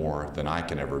much more than I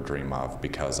can ever dream of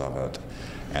because of it.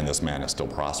 And this man is still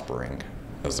prospering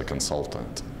as a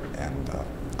consultant. And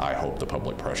I hope the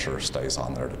public pressure stays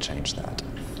on there to change that.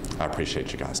 I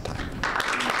appreciate you guys' time.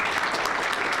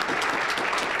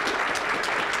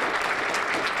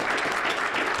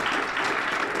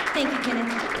 Thank you,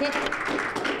 Kenneth. Hitt.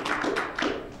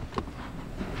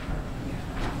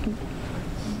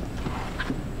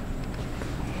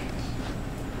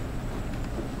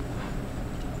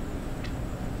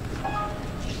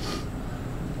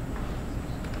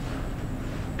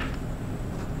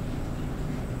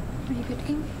 Are you good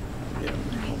to go? Yeah,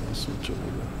 I'll switch over.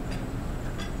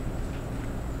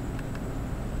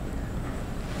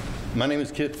 My name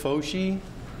is Kit Foshee.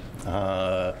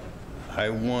 I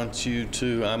want you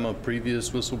to, I'm a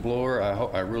previous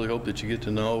whistleblower. I really hope that you get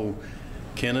to know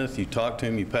Kenneth. You talk to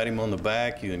him, you pat him on the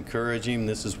back, you encourage him.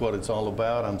 This is what it's all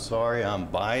about. I'm sorry, I'm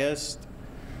biased,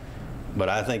 but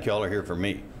I think y'all are here for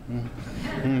me.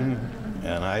 And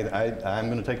I'm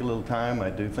going to take a little time. I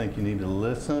do think you need to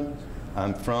listen.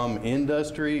 I'm from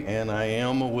industry, and I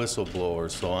am a whistleblower,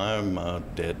 so I'm a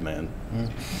dead man.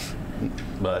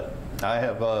 But I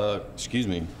have, excuse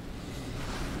me,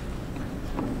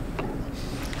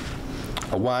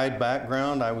 a wide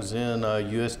background. I was in a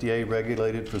USDA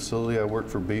regulated facility. I worked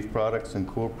for Beef Products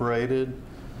Incorporated.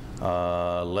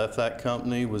 Left that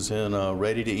company, was in a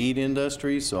ready-to-eat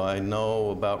industry, so I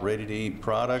know about ready-to-eat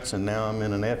products, and now I'm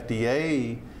in an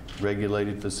FDA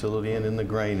regulated facility and in the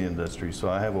grain industry. So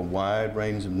I have a wide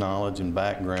range of knowledge and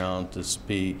background to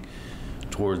speak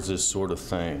towards this sort of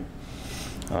thing.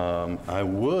 I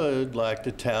would like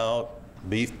to tout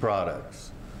Beef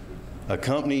Products. A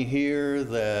company here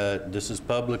that, this is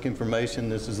public information,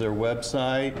 this is their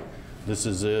website, this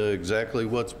is exactly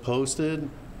what's posted.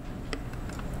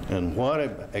 And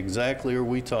what exactly are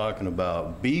we talking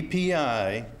about?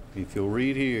 BPI, if you'll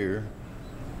read here,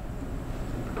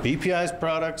 BPI's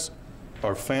products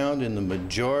are found in the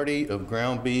majority of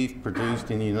ground beef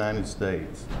produced in the United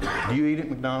States. Do you eat at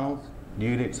McDonald's? Do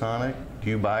you eat at Sonic? Do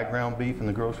you buy ground beef in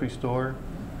the grocery store?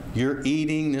 You're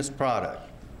eating this product.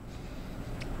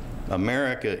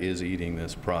 America is eating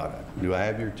this product. Do I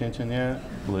have your attention yet?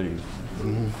 Please.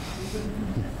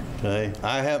 Okay.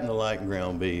 I happen to like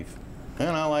ground beef, and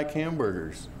I like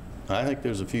hamburgers. I think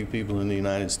there's a few people in the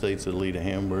United States that'll eat a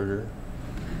hamburger.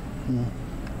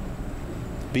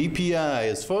 BPI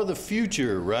is for the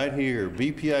future right here.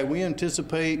 BPI, we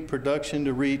anticipate production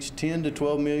to reach 10 to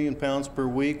 12 million pounds per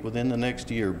week within the next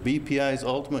year. BPI's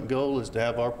ultimate goal is to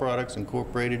have our products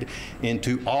incorporated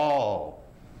into all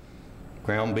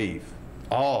ground beef.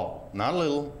 All, not a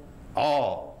little,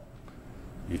 all.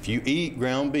 If you eat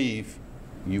ground beef,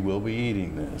 you will be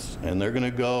eating this. And they're going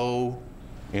to go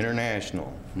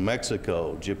international.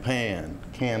 Mexico, Japan,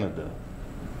 Canada.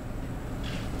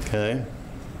 Okay?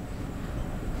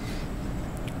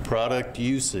 Product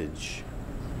usage.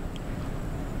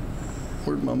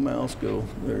 Where'd my mouse go?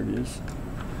 There it is.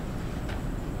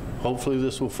 Hopefully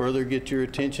this will further get your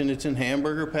attention. It's in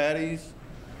hamburger patties,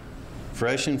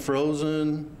 fresh and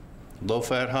frozen,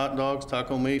 low-fat hot dogs,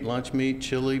 taco meat, lunch meat,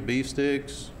 chili, beef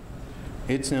sticks.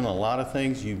 It's in a lot of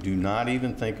things you do not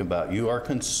even think about. You are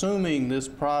consuming this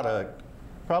product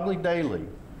probably daily.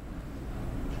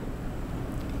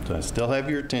 So I still have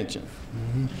your attention.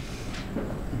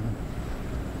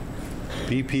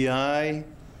 BPI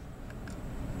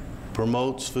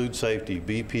promotes food safety.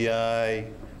 BPI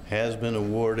has been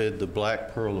awarded the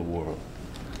Black Pearl Award.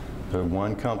 They're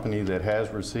one company that has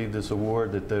received this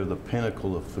award, that they're the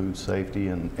pinnacle of food safety,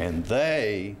 and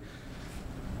they,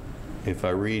 if I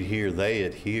read here, they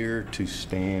adhere to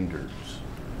standards.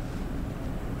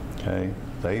 Okay?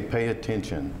 They pay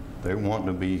attention. They want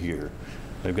to be here.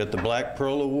 They've got the Black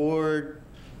Pearl Award,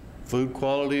 Food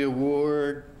Quality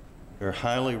Award. They're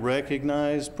highly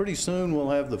recognized. Pretty soon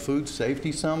we'll have the Food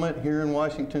Safety Summit here in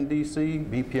Washington, D.C.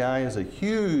 BPI is a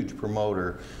huge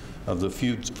promoter of the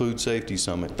Food Safety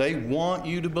Summit. They want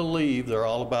you to believe they're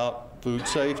all about food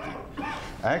safety.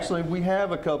 Actually, we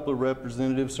have a couple of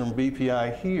representatives from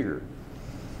BPI here.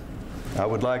 I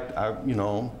would like, you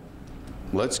know,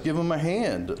 let's give them a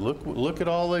hand. Look at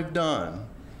all they've done.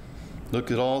 Look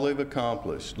at all they've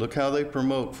accomplished. Look how they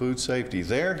promote food safety.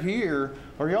 They're here.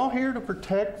 Are y'all here to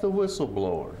protect the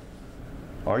whistleblower?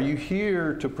 Are you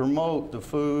here to promote the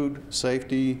Food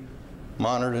Safety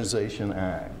Modernization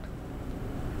Act?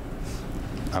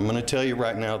 I'm going to tell you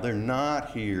right now, they're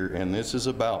not here, and this is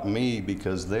about me,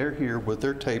 because they're here with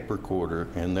their tape recorder,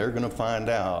 and they're going to find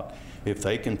out if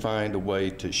they can find a way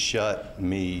to shut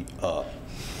me up.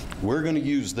 We're going to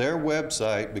use their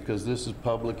website because this is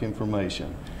public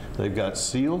information. They've got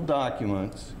sealed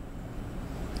documents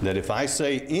that if I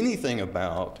say anything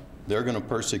about, they're going to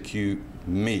persecute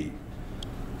me.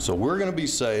 So we're going to be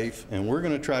safe, and we're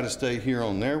going to try to stay here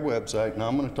on their website, and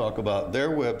I'm going to talk about their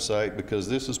website because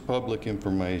this is public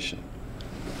information.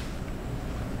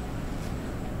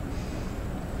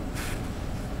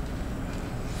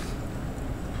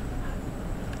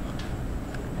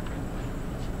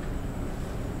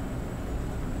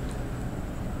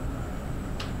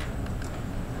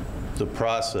 The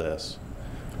process.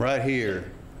 Right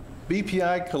here,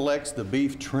 BPI collects the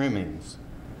beef trimmings.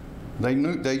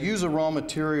 They use a raw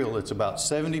material that's about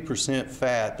 70%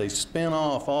 fat. They spin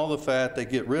off all the fat, they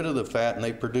get rid of the fat, and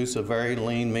they produce a very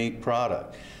lean meat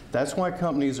product. That's why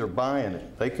companies are buying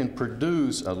it. They can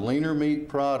produce a leaner meat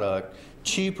product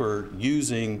cheaper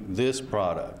using this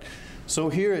product. So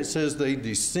here it says they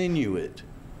desinu it.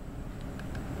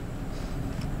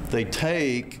 They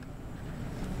take,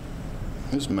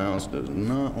 this mouse does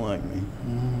not like me.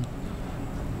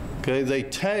 Okay, they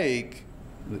take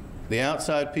the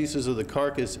outside pieces of the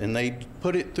carcass and they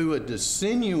put it through a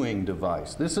desinuing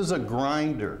device. This is a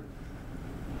grinder.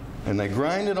 And they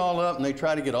grind it all up and they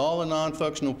try to get all the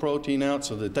non-functional protein out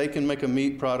so that they can make a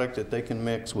meat product that they can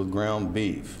mix with ground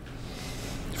beef.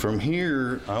 From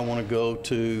here, I want to go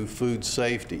to food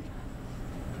safety.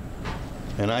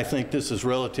 And I think this is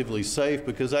relatively safe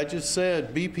because I just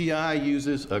said BPI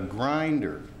uses a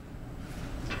grinder.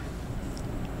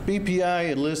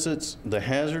 BPI elicits the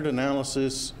Hazard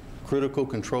Analysis Critical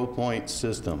Control Point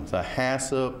System, the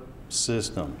HACCP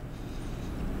system.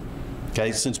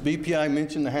 Okay, since BPI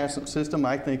mentioned the HACCP system,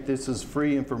 I think this is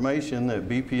free information that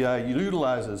BPI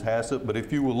utilizes HACCP, but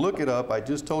if you will look it up, I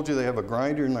just told you they have a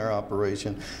grinder in their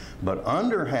operation, but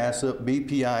under HACCP,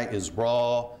 BPI is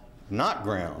raw, not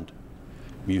ground.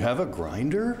 You have a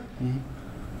grinder?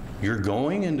 You're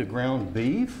going into ground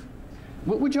beef?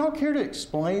 Would y'all care to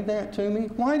explain that to me?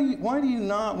 Why do you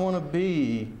not want to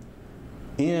be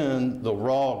in the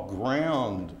raw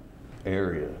ground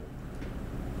area?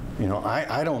 You know,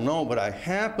 I don't know, but I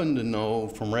happen to know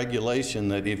from regulation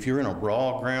that if you're in a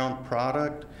raw ground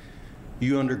product,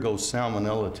 you undergo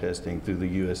salmonella testing through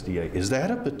the USDA. Is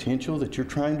that a potential that you're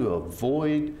trying to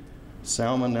avoid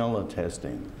salmonella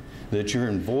testing? That you're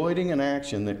avoiding an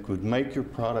action that could make your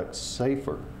product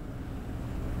safer?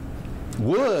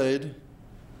 Would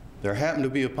there happen to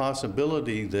be a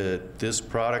possibility that this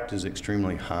product is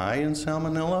extremely high in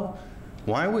salmonella?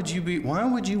 Why would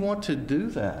you want to do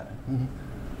that?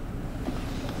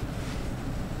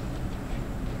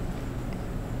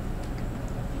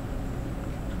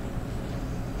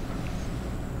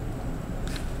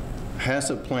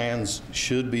 HACCP plans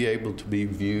should be able to be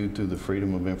viewed through the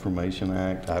Freedom of Information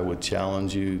Act. I would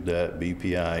challenge you that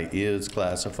BPI is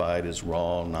classified as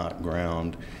raw, not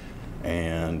ground,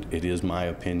 and it is my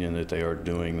opinion that they are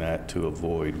doing that to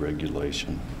avoid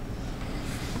regulation.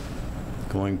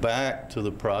 Going back to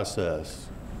the process,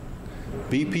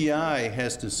 BPI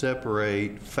has to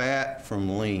separate fat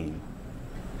from lean.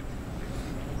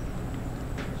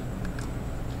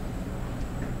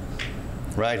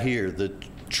 Right here, the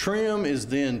trim is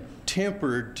then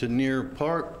tempered to near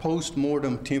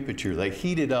post-mortem temperature. They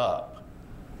heat it up.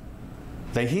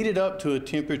 They heat it up to a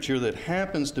temperature that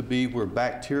happens to be where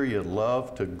bacteria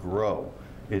love to grow.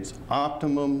 It's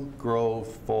optimum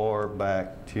growth for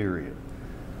bacteria.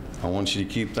 I want you to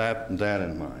keep that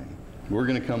in mind. We're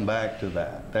going to come back to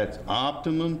that. That's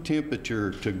optimum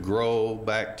temperature to grow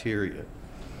bacteria.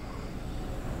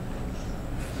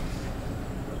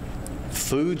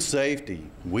 Food safety.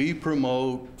 We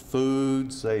promote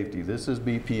food safety. This is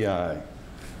BPI.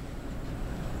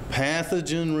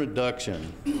 Pathogen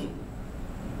reduction.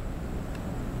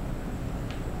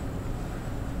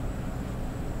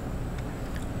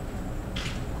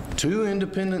 Two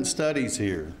independent studies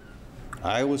here.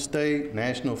 Iowa State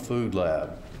National Food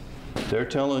Lab. They're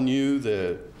telling you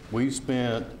that we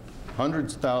spent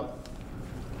hundreds of thousands,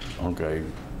 okay,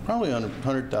 probably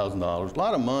 $100,000, a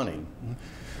lot of money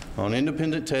on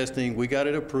independent testing. We got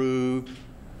it approved,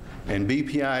 and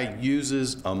BPI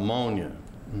uses ammonia.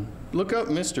 Look up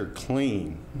Mr.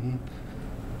 Clean.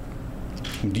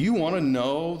 Do you want to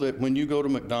know that when you go to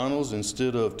McDonald's,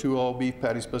 instead of 2 all-beef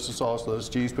patties, special sauce, lettuce,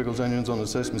 cheese, pickles, onions on the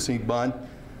sesame seed bun,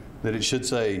 that it should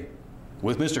say,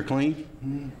 with Mr.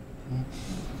 Clean?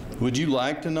 Would you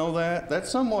like to know that? That's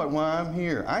somewhat why I'm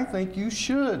here. I think you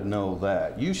should know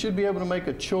that. You should be able to make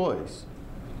a choice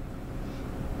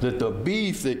that the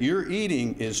beef that you're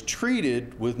eating is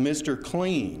treated with Mr.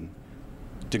 Clean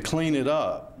to clean it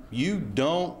up. You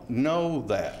don't know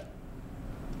that.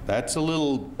 That's a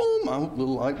little, boom,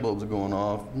 little light bulbs are going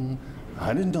off.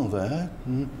 I didn't know that.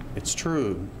 It's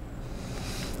true.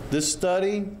 This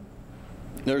study,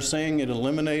 they're saying it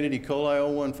eliminated E. coli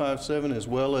 0157 as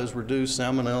well as reduced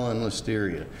salmonella and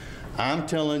listeria. I'm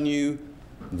telling you,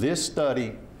 this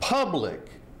study, public,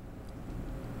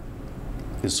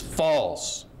 is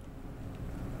false.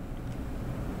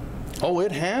 Oh,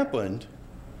 it happened.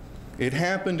 It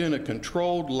happened in a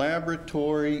controlled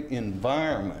laboratory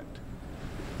environment.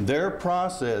 Their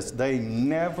process, they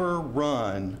never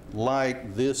run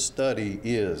like this study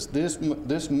is.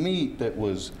 This meat that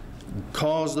was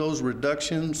caused those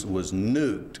reductions was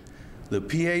nuked. The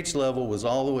pH level was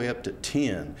all the way up to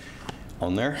 10.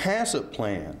 On their HACCP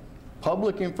plan,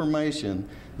 public information,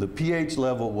 the pH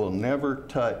level will never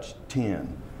touch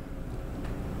 10.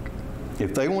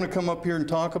 If they want to come up here and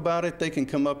talk about it, they can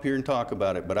come up here and talk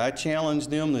about it. But I challenge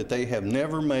them that they have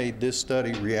never made this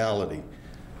study reality.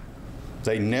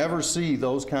 They never see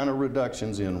those kind of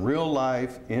reductions in real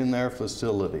life in their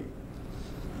facility.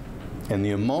 And the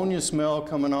ammonia smell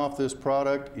coming off this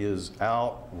product is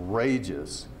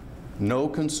outrageous. No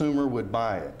consumer would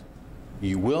buy it.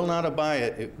 You will not buy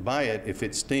it if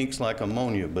it stinks like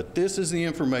ammonia. But this is the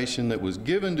information that was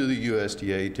given to the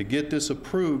USDA to get this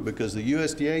approved, because the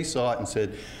USDA saw it and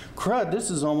said, crud,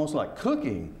 this is almost like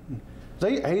cooking.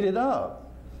 They ate it up.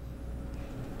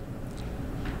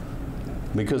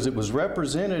 Because it was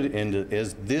represented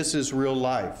as this is real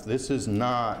life. This is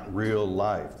not real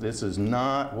life. This is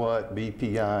not what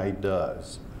BPI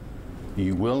does.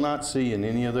 You will not see in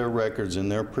any of their records in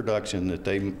their production that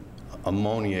they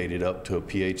ammoniated up to a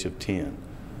pH of 10.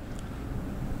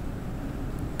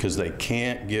 Because they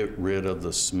can't get rid of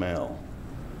the smell.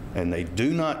 And they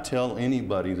do not tell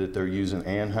anybody that they're using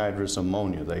anhydrous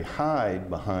ammonia. They hide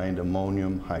behind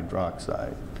ammonium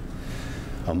hydroxide.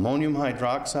 Ammonium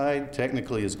hydroxide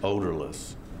technically is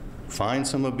odorless. Find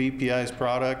some of BPI's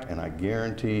product and I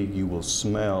guarantee you will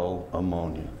smell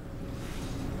ammonia.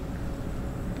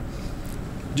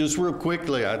 Just real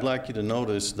quickly, I'd like you to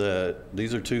notice that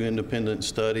these are 2 independent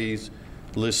studies.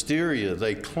 Listeria,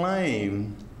 they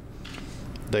claim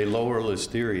they lower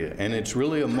listeria, and it's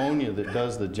really ammonia that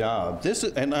does the job. This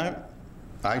is, and I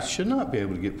should not be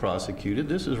able to get prosecuted.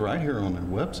 This is right here on their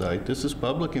website. This is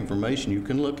public information. You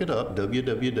can look it up,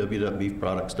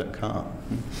 www.beefproducts.com.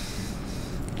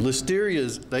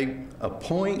 Listeria's, a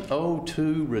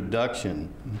 0.02 reduction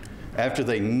after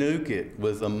they nuke it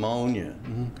with ammonia.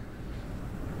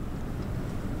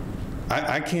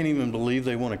 I can't even believe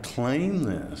they want to claim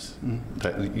this.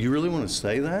 You really want to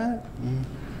say that?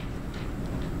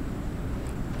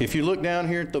 If you look down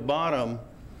here at the bottom,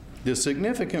 the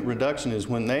significant reduction is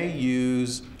when they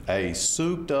use a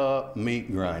souped up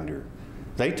meat grinder.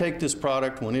 They take this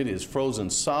product when it is frozen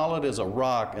solid as a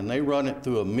rock and they run it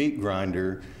through a meat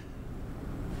grinder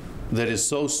that is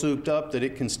so souped up that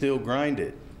it can still grind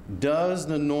it. Does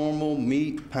the normal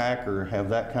meat packer have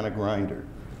that kind of grinder?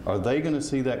 Are they going to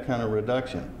see that kind of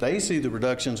reduction? They see the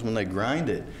reductions when they grind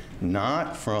it,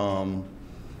 not from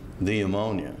the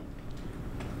ammonia.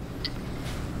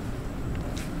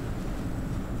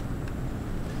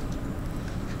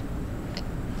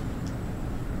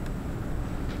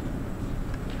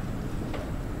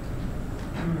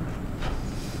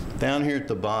 Down here at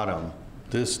the bottom,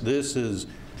 this is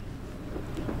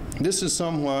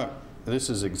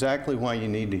exactly why you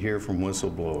need to hear from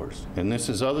whistleblowers. And this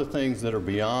is other things that are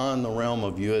beyond the realm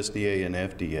of USDA and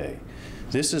FDA.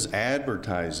 This is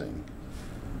advertising.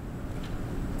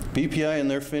 BPI and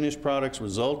their finished products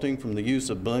resulting from the use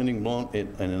of blending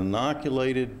and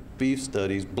inoculated beef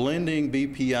studies, blending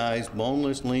BPI's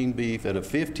boneless lean beef at a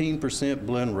 15%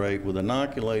 blend rate with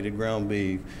inoculated ground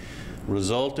beef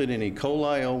resulted in E.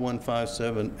 coli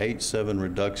 015787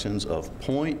 reductions of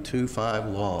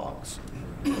 0.25 logs.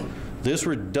 This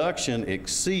reduction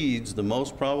exceeds the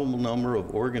most probable number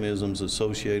of organisms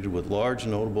associated with large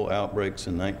notable outbreaks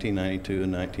in 1992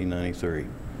 and 1993.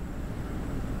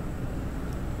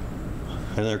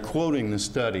 And they're quoting the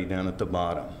study down at the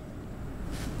bottom.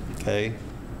 Okay?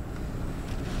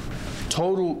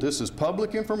 Total, this is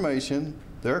public information.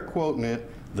 They're quoting it.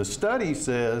 The study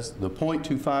says the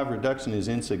 0.25 reduction is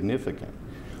insignificant.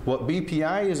 What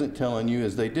BPI isn't telling you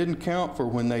is they didn't count for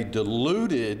when they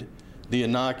diluted the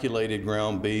inoculated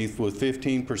ground beef with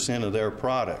 15% of their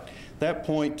product. That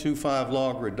 0.25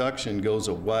 log reduction goes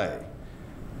away.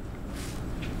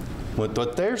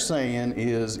 What they're saying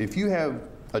is if you have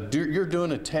you're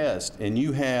doing a test and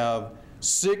you have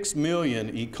 6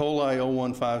 million E. coli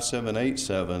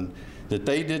 015787 that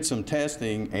they did some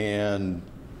testing and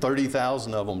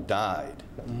 30,000 of them died.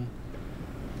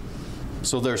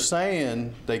 So they're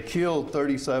saying they killed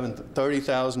 30,000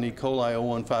 E. coli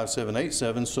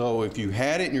 015787, so if you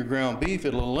had it in your ground beef,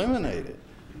 it'll eliminate it.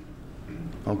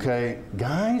 Okay,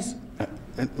 guys,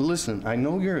 listen, I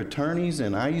know you're attorneys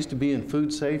and I used to be in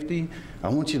food safety. I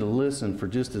want you to listen for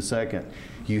just a second.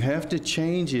 You have to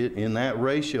change it in that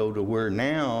ratio to where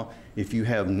now, if you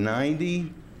have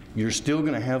 90, you're still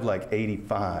going to have like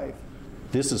 85.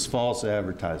 This is false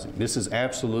advertising. This is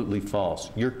absolutely false.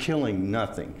 You're killing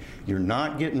nothing. You're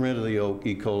not getting rid of the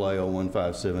E. coli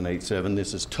 015787.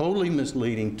 This is totally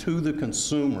misleading to the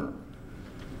consumer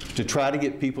to try to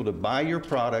get people to buy your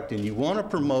product, and you want to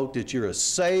promote that you're a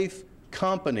safe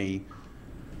company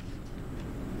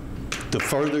to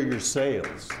further your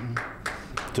sales.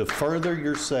 To further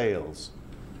your sales.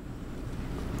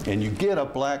 And you get a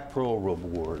Black Pearl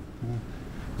reward.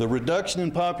 The reduction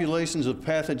in populations of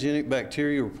pathogenic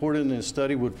bacteria reported in this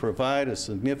study would provide a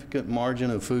significant margin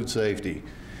of food safety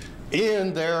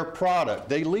in their product.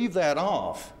 They leave that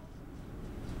off.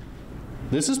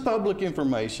 This is public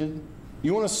information.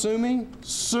 You want to sue me?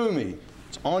 Sue me.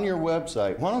 It's on your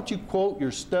website. Why don't you quote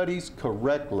your studies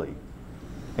correctly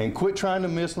and quit trying to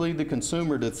mislead the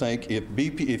consumer to think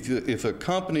if a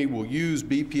company will use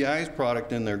BPI's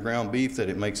product in their ground beef that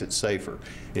it makes it safer.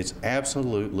 It's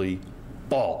absolutely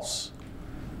false.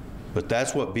 But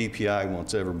that's what BPI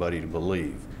wants everybody to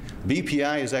believe.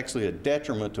 BPI is actually a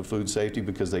detriment to food safety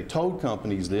because they told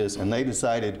companies this and they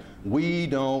decided we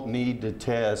don't need to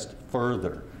test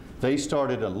further. They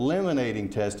started eliminating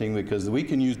testing because we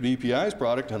can use BPI's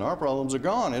product and our problems are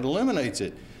gone. It eliminates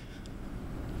it.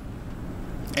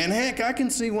 And heck, I can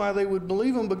see why they would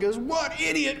believe them, because what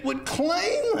idiot would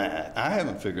claim that? I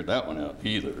haven't figured that one out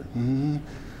either.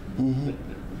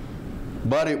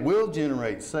 But it will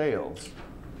generate sales,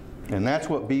 and that's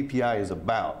what BPI is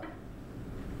about.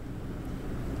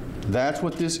 That's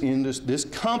what this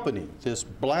company, this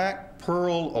Black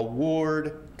Pearl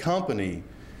Award company,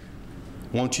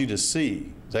 wants you to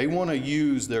see. They want to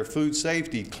use their food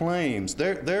safety claims.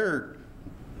 They're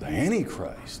the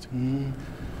Antichrist.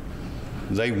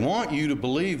 They want you to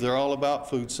believe they're all about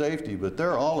food safety, but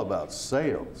they're all about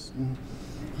sales.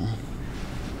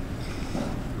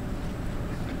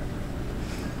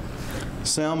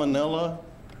 Salmonella,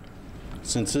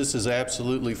 since this is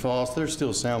absolutely false, there's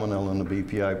still salmonella in the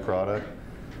BPI product.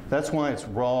 That's why it's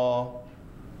raw,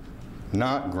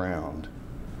 not ground,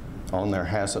 on their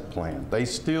HACCP plan. They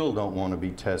still don't want to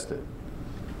be tested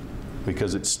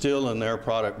because it's still in their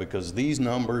product, because these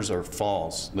numbers are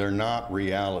false. They're not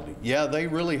reality. Yeah, they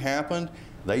really happened.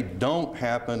 They don't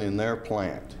happen in their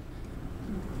plant.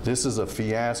 This is a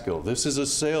fiasco. This is a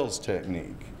sales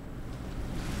technique.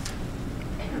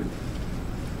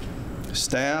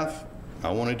 Staff, I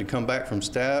wanted to come back from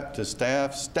staff to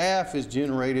staff. Staff is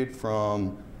generated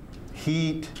from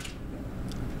heat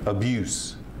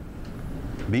abuse.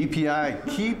 BPI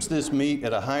keeps this meat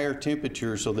at a higher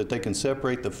temperature so that they can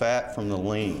separate the fat from the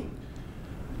lean.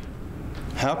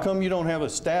 How come you don't have a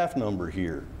staff number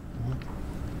here?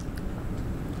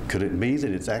 Could it be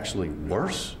that it's actually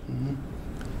worse?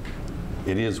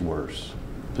 It is worse.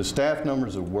 The staph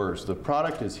numbers are worse. The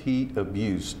product is heat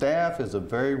abuse. Staph is a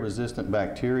very resistant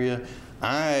bacteria.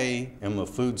 I am a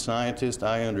food scientist.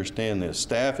 I understand this.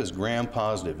 Staph is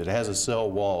gram-positive. It has a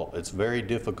cell wall. It's very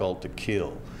difficult to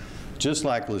kill. Just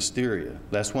like Listeria.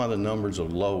 That's why the numbers are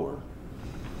lower.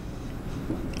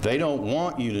 They don't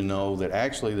want you to know that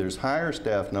actually there's higher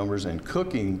staph numbers, and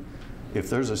cooking, if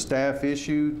there's a staph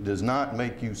issue, does not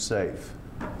make you safe.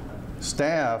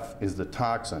 Staph is the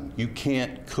toxin. You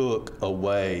can't cook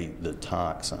away the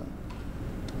toxin.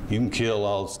 You can kill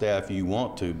all the staph you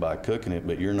want to by cooking it,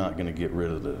 but you're not going to get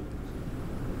rid of the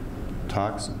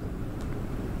toxin.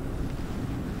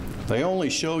 They only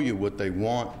show you what they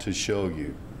want to show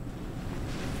you.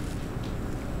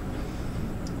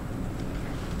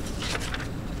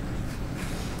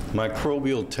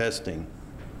 Microbial testing.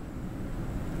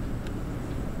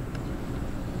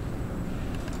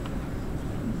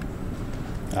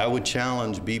 I would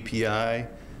challenge BPI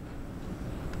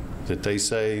that they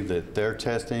say that their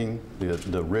testing,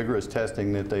 the rigorous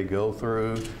testing that they go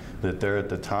through, that they're at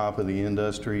the top of the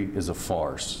industry, is a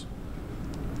farce.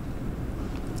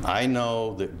 I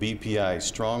know that BPI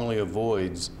strongly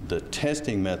avoids the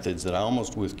testing methods that I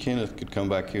almost with Kenneth could come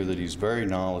back here that he's very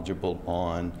knowledgeable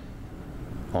on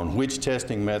which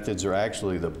testing methods are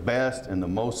actually the best and the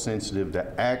most sensitive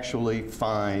to actually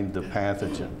find the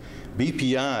pathogen.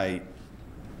 BPI,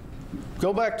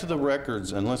 go back to the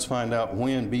records and let's find out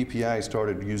when BPI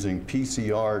started using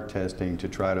PCR testing to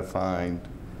try to find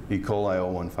E. coli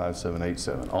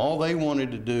 015787. All they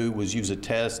wanted to do was use a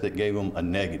test that gave them a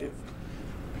negative.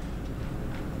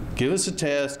 Give us a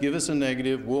test, give us a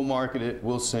negative, we'll market it,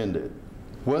 we'll send it.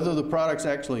 Whether the product's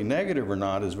actually negative or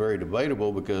not is very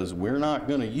debatable because we're not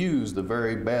going to use the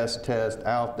very best test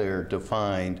out there to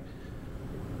find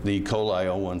the E. coli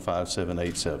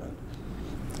 015787.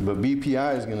 But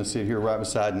BPI is going to sit here right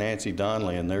beside Nancy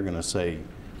Donnelly and they're going to say,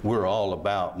 we're all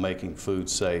about making food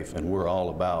safe and we're all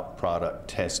about product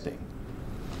testing.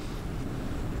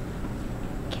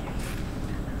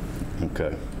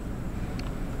 Okay.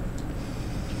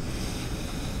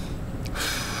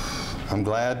 I'm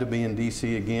glad to be in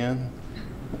DC again.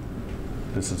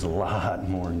 This is a lot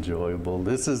more enjoyable.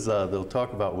 This is, they'll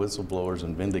talk about whistleblowers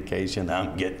and vindication.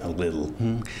 I'm getting a little,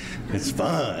 it's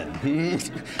fun.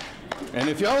 And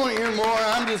if y'all want to hear more,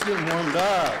 I'm just getting warmed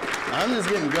up. I'm just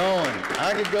getting going.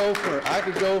 I could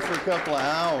go for a couple of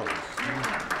hours.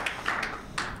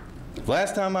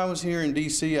 Last time I was here in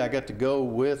DC, I got to go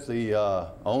with the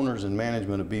owners and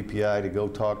management of BPI to go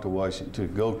talk to Washington, to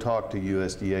go talk to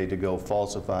USDA, to go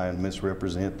falsify and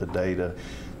misrepresent the data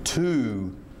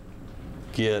to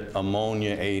get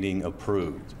ammonia aiding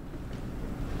approved.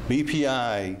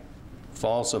 BPI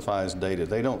falsifies data.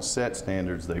 They don't set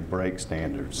standards, they break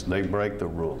standards. They break the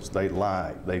rules. They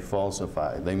lie, they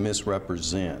falsify, they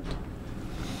misrepresent.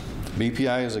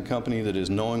 BPI is a company that has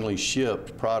knowingly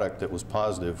shipped product that was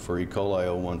positive for E. coli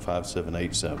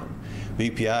 015787.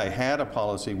 BPI had a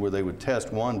policy where they would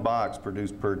test one box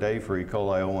produced per day for E.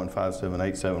 coli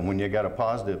 015787. When you got a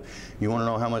positive, you want to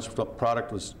know how much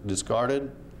product was discarded?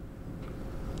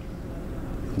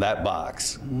 That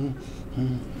box.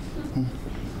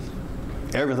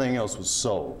 Everything else was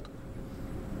sold.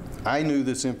 I knew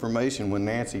this information when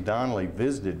Nancy Donnelly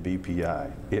visited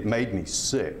BPI. It made me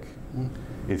sick.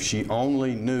 If she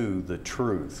only knew the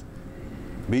truth.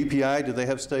 BPI, do they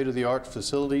have state-of-the-art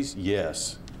facilities?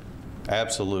 Yes,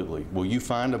 absolutely. Will you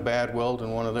find a bad weld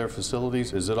in one of their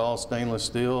facilities? Is it all stainless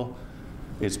steel?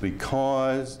 It's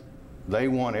because they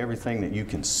want everything that you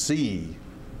can see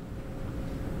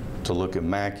to look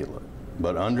immaculate.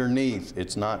 But underneath,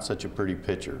 it's not such a pretty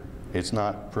picture. It's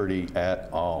not pretty at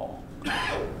all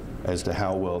as to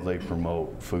how well they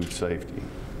promote food safety.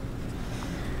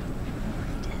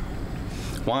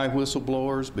 Why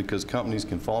whistleblowers? Because companies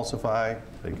can falsify,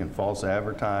 they can false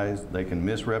advertise, they can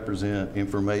misrepresent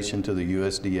information to the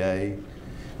USDA.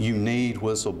 You need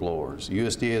whistleblowers.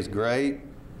 USDA is great.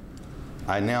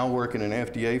 I now work in an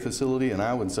FDA facility, and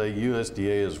I would say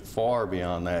USDA is far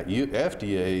beyond that.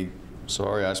 FDA,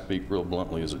 sorry, I speak real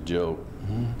bluntly, is a joke.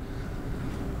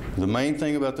 The main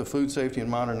thing about the Food Safety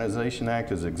and Modernization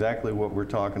Act is exactly what we're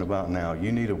talking about now.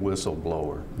 You need a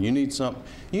whistleblower. You need to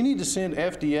send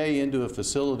FDA into a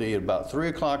facility at about 3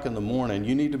 o'clock in the morning.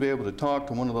 You need to be able to talk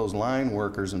to one of those line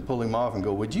workers and pull him off and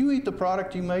go, would you eat the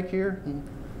product you make here?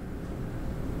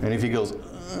 And if he goes,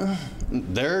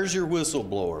 there's your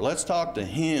whistleblower. Let's talk to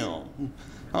him.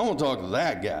 I want to talk to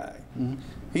that guy.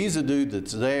 He's the dude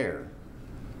that's there.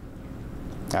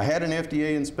 I had an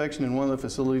FDA inspection in one of the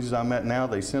facilities I'm at now.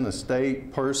 They sent a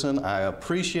state person. I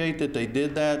appreciate that they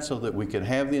did that so that we could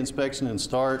have the inspection and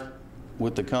start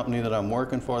with the company that I'm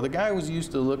working for. The guy was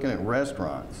used to looking at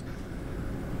restaurants.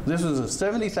 This was a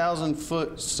 70,000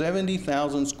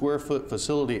 square foot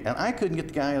facility, and I couldn't get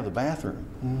the guy out of the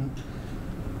bathroom.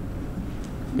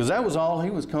 Because that was all he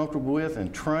was comfortable with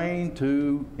and trained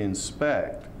to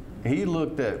inspect. He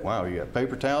looked at, wow, you got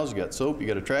paper towels, you got soap, you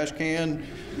got a trash can,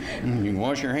 you can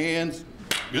wash your hands,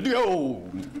 good to go.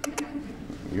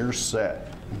 You're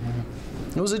set.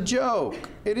 It was a joke.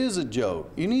 It is a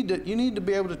joke. You need to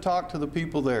be able to talk to the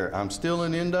people there. I'm still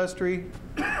in industry.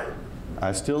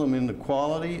 I still am into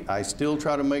quality. I still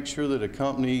try to make sure that a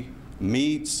company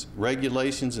meets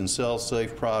regulations and sells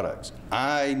safe products.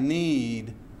 I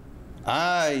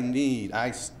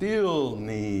still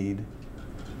need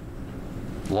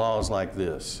laws like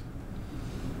this.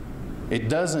 It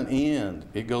doesn't end,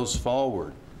 it goes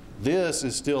forward. This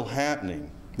is still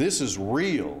happening. This is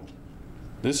real.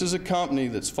 This is a company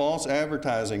that's false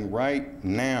advertising right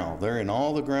now. They're in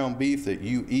all the ground beef that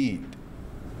you eat.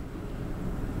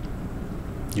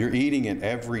 You're eating it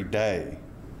every day.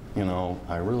 You know,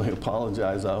 I really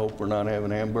apologize. I hope we're not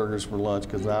having hamburgers for lunch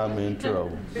because I'm in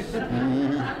trouble.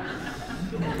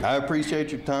 I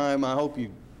appreciate your time. I hope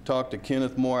you talk to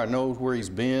Kenneth more. I know where he's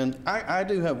been. I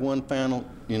do have one final,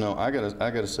 you know, I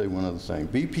gotta say one other thing.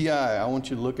 BPI, I want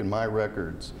you to look at my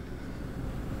records.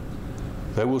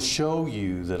 They will show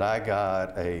you that I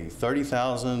got a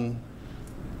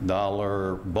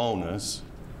 $30,000 bonus,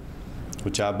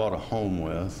 which I bought a home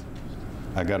with.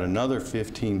 I got another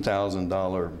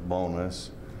 $15,000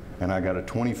 bonus, and I got a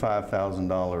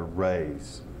 $25,000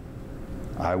 raise.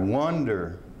 I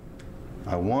wonder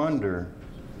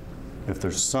if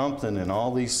there's something in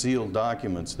all these sealed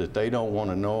documents that they don't want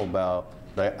to know about,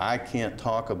 that I can't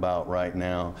talk about right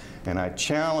now. And I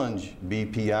challenge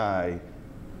BPI,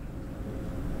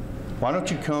 why don't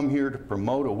you come here to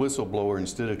promote a whistleblower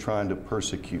instead of trying to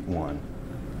persecute one?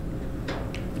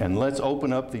 And let's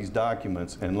open up these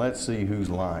documents and let's see who's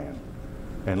lying.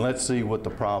 And let's see what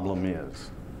the problem is.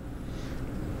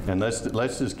 And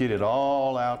let's just get it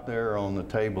all out there on the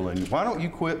table. And why don't you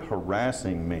quit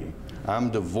harassing me?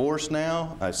 I'm divorced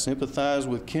now. I sympathize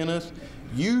with Kenneth.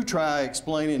 You try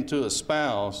explaining to a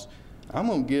spouse, I'm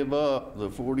going to give up the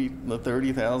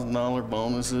 $30,000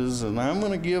 bonuses, and I'm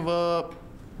going to give up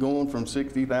going from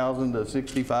 $60,000 to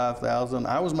 $65,000.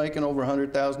 I was making over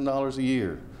 $100,000 a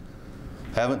year.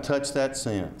 Haven't touched that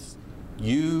since.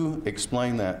 You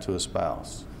explain that to a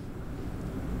spouse.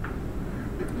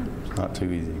 It's not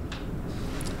too easy.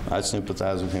 I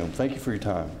sympathize with him. Thank you for your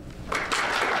time.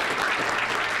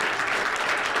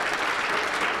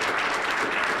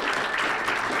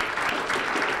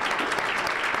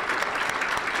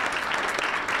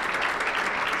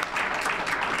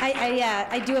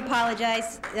 I do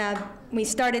apologize. We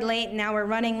started late, now we're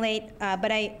running late,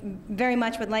 but I very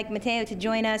much would like Matteo to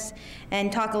join us and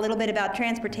talk a little bit about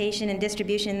transportation and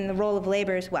distribution and the role of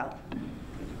labor as well.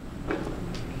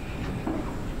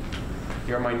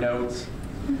 Here are my notes,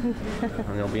 and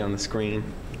they'll be on the screen,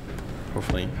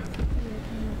 hopefully.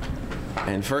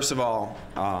 And first of all,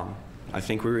 I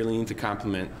think we really need to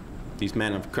compliment these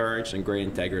men of courage and great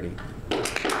integrity.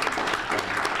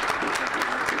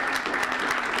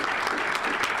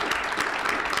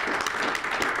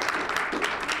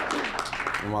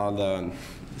 And while the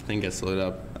thing gets lit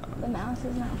up, The mouse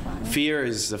is not fun. fear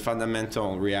is a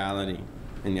fundamental reality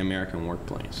in the American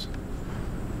workplace.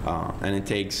 And it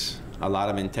takes a lot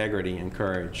of integrity and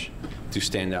courage to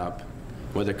stand up,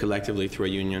 whether collectively through a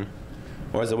union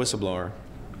or as a whistleblower,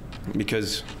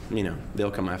 because, you know,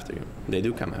 they'll come after you. They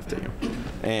do come after you.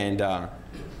 And I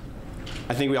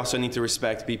think we also need to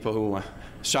respect people who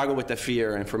struggle with the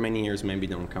fear and for many years maybe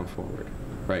don't come forward,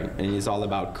 right? And it's all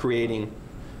about creating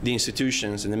the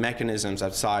institutions and the mechanisms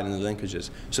outside and the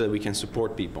linkages so that we can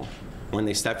support people when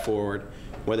they step forward,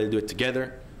 whether they do it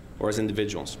together or as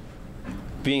individuals.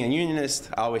 Being a unionist,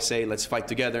 I always say, let's fight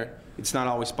together. It's not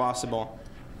always possible.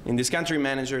 In this country,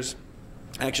 managers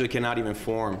actually cannot even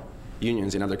form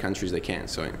unions. In other countries, they can.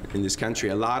 So in this country,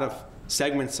 a lot of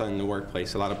segments in the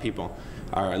workplace, a lot of people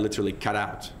are literally cut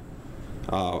out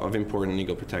of important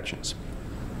legal protections.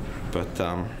 But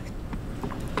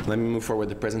let me move forward with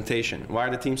the presentation. Why are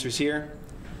the Teamsters here?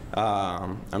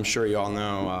 I'm sure you all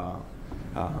know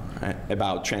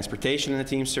about transportation in the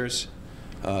Teamsters.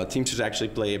 Teamsters actually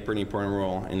play a pretty important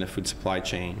role in the food supply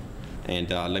chain. And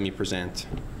let me present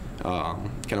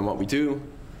kind of what we do,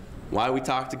 why we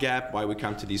talk to GAP, why we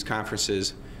come to these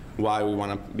conferences, why we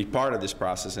want to be part of this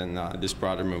process and this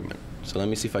broader movement. So let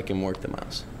me see if I can work the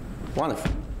mouse.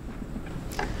 Wonderful.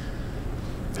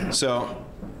 So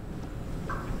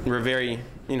we're a very,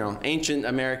 ancient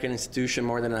American institution,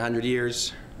 more than 100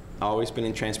 years, always been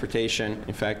in transportation.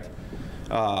 In fact,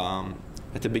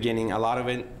 at the beginning, a lot of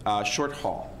it short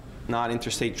haul, not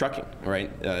interstate trucking,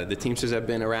 right? The Teamsters have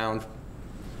been around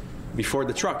before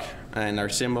the truck, and our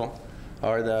symbol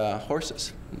are the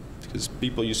horses, because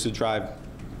people used to drive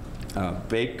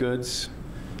baked goods,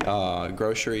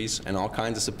 groceries, and all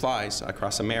kinds of supplies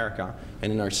across America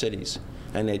and in our cities,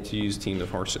 and they had to use teams of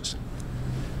horses.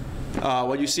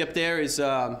 What you see up there is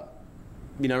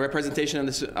representation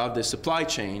of the supply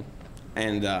chain.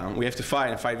 And we have to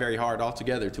fight very hard all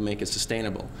together to make it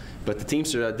sustainable. But the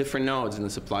Teamsters are different nodes in the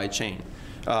supply chain.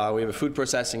 We have a food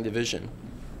processing division.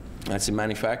 That's in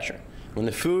manufacturing. When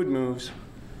the food moves,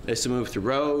 it has to move through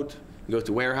road, go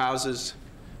to warehouses,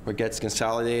 where it gets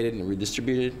consolidated and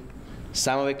redistributed.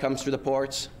 Some of it comes through the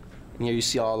ports. And here you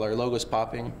see all our logos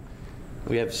popping.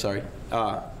 We have,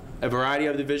 a variety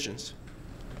of divisions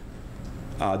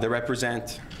that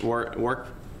represent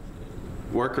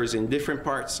workers in different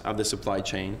parts of the supply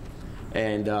chain,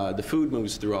 and the food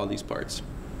moves through all these parts.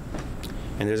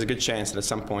 And there's a good chance that at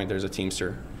some point there's a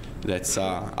Teamster that's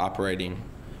operating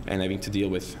and having to deal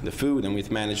with the food and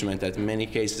with management that in many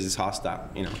cases is hostile.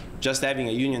 You know, just having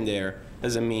a union there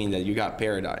doesn't mean that you got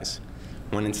paradise.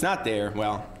 When it's not there,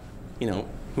 well, you know,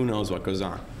 who knows what goes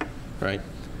on, right?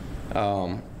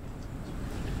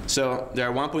 So there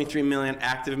are 1.3 million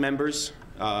active members.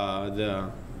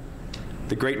 The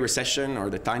Great Recession, or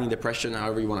the Tiny Depression,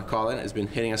 however you want to call it, has been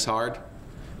hitting us hard.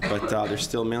 But there's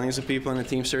still millions of people in the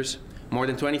Teamsters. More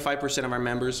than 25% of our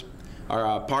members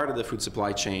are part of the food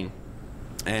supply chain.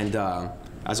 And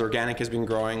as organic has been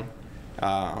growing,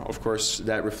 of course,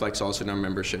 that reflects also in our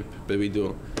membership. But we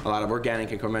do a lot of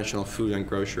organic and conventional food and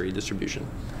grocery distribution.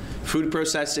 Food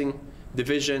processing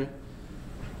division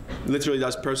literally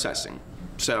does processing.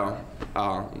 So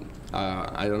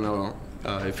I don't know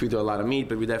if we do a lot of meat,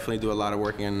 but we definitely do a lot of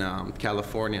work in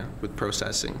California with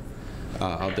processing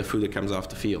of the food that comes off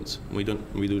the fields. We do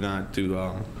not do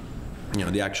you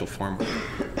know, the actual farm.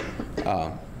 We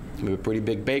have a pretty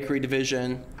big bakery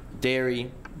division,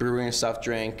 dairy, brewery and soft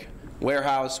drink,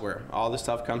 warehouse where all the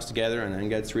stuff comes together and then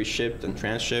gets reshipped and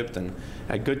transshipped, and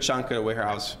a good chunk of the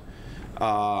warehouse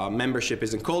membership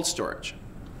is in cold storage.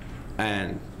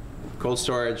 And cold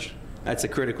storage, that's a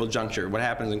critical juncture. What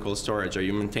happens in cold storage? Are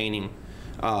you maintaining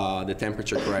the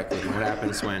temperature correctly? What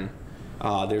happens when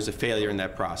there's a failure in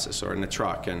that process or in the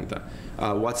truck? And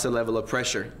what's the level of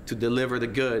pressure to deliver the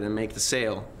good and make the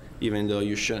sale, even though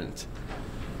you shouldn't?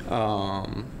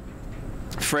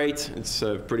 Freight, it's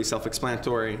pretty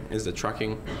self-explanatory, is the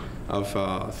trucking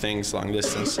of things long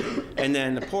distance. And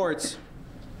then the ports,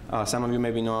 some of you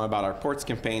maybe know about our ports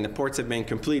campaign. The ports have been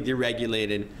completely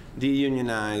deregulated,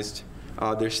 de-unionized.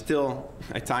 There's still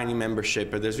a tiny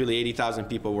membership, but there's really 80,000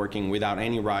 people working without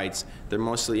any rights. They're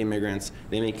mostly immigrants.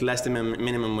 They make less than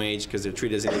minimum wage because they're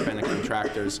treated as independent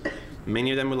contractors.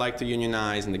 Many of them would like to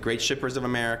unionize, and the great shippers of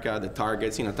America, the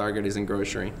Targets, you know, Target is in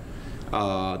grocery,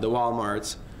 the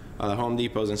Walmarts, Home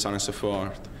Depots, and so on and so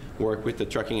forth, work with the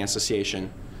Trucking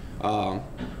Association,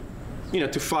 you know,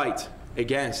 to fight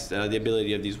against the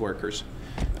ability of these workers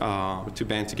to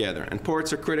band together. And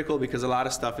ports are critical because a lot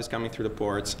of stuff is coming through the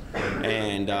ports,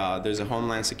 and there's a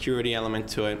homeland security element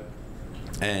to it.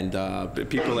 And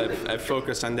people have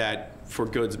focused on that for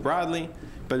goods broadly,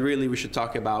 but really we should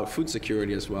talk about food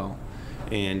security as well.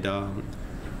 And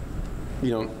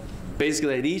you know,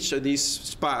 basically at each of these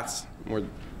spots where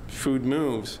food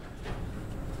moves,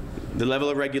 the level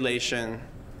of regulation,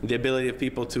 the ability of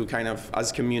people to kind of,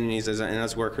 as communities and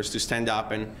as workers, to stand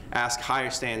up and ask higher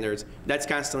standards, that's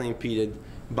constantly impeded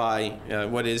by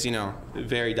what is, you know,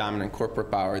 very dominant corporate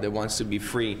power that wants to be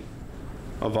free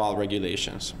of all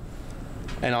regulations.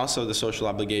 And also the social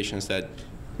obligations that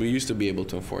we used to be able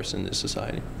to enforce in this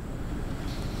society.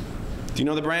 Do you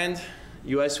know the brand?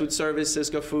 U.S. Food Service,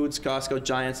 Sysco Foods, Costco,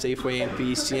 Giant, Safeway,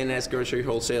 MP, CNS, Grocery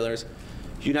Wholesalers,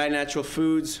 United Natural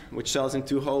Foods, which sells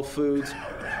into Whole Foods,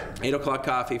 8 O'Clock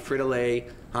Coffee, Frito-Lay,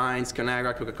 Heinz,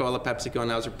 Conagra, Coca-Cola, PepsiCo,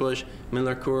 Anheuser-Busch,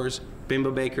 Miller Coors, Bimbo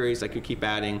Bakeries. I could keep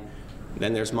adding.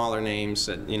 Then there's smaller names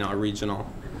that, you know, are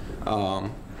regional.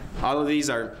 All of these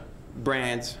are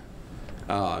brands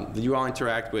that you all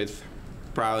interact with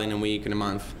probably in a week, in a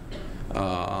month.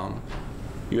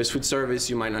 U.S. Food Service,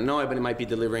 you might not know it, but it might be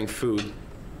delivering food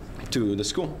to the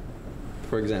school,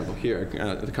 for example, here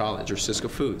at the college, or Sysco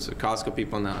Foods, the Costco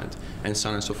people now, and so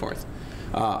on and so forth.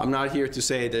 I'm not here to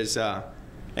say there's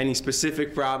any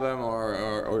specific problem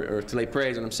or to lay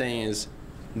praise. What I'm saying is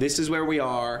this is where we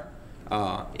are.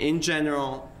 In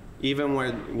general, even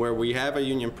where we have a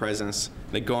union presence,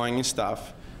 the going and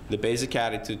stuff, the basic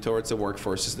attitude towards the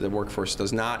workforce is that the workforce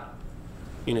does not,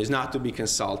 you know, is not to be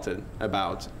consulted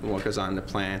about what goes on in the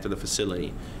plant or the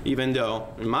facility, even though,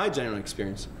 in my general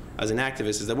experience as an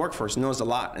activist, is the workforce knows a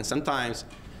lot and sometimes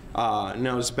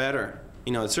knows better,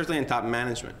 you know, certainly in top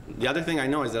management. The other thing I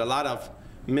know is that a lot of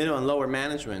middle and lower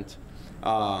management,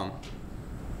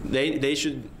 they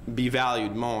should be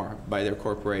valued more by their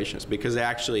corporations because they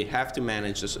actually have to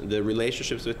manage the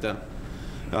relationships with the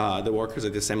workers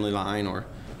at the assembly line or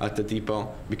at the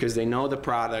depot, because they know the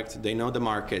product, they know the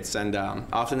markets, and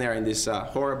often they're in this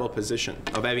horrible position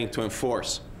of having to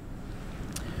enforce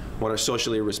what are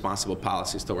socially responsible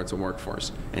policies towards the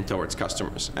workforce and towards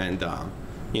customers. And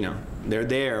you know, they're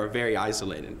there very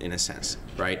isolated in a sense,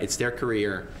 right? It's their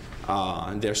career.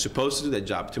 They're supposed to do that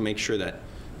job to make sure that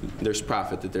there's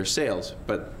profit, that there's sales,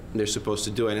 but they're supposed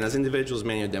to do it. And as individuals,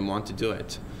 many of them want to do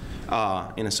it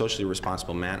in a socially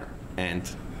responsible manner. And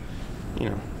you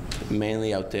know,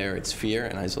 mainly out there, it's fear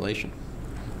and isolation.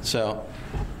 So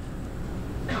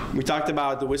we talked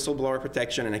about the whistleblower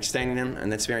protection and extending them,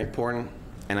 and that's very important.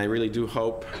 And I really do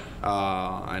hope,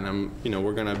 and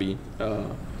we're going to be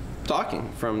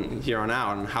talking from here on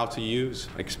out on how to use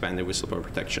expanded whistleblower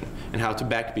protection and how to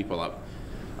back people up.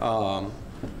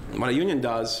 What a union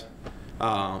does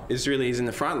is in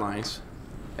the front lines,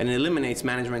 and it eliminates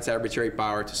management's arbitrary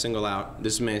power to single out,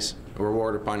 dismiss,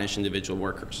 reward, or punish individual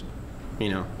workers.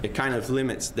 It kind of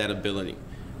limits that ability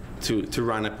to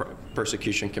run a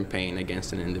persecution campaign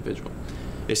against an individual.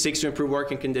 It seeks to improve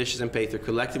working conditions and pay through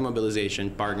collective mobilization,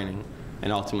 bargaining,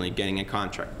 and ultimately getting a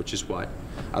contract, which is what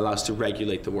allows to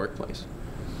regulate the workplace.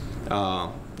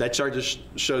 That chart just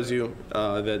shows you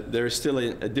that there is still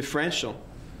a differential,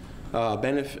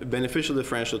 beneficial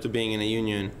differential to being in a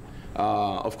union.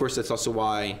 Of course, that's also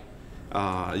why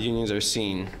unions are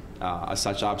seen as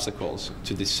such obstacles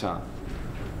to this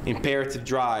imperative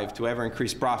drive to ever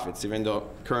increase profits, even though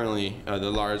currently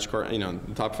the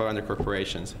top 500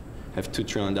 corporations have $2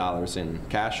 trillion in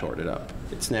cash hoarded up.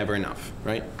 It's never enough,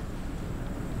 right?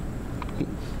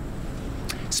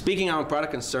 Speaking on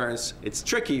product concerns, it's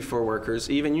tricky for workers,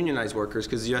 even unionized workers,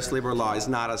 because the U.S. labor law is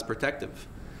not as protective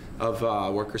of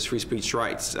workers' free speech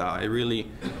rights.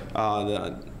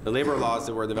 The labor laws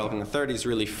that were developed in the 30s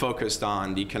really focused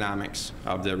on the economics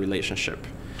of the relationship.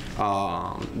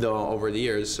 Though over the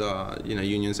years,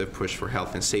 unions have pushed for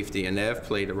health and safety, and they have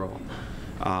played a role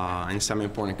in some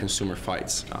important consumer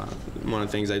fights. One of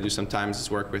the things I do sometimes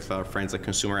is work with friends like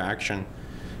Consumer Action,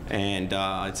 and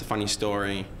it's a funny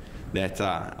story that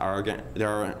there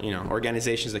are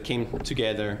organizations that came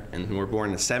together and were born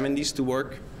in the 70s to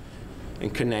work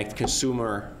and connect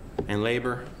consumer and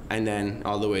labor, and then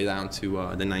all the way down to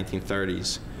the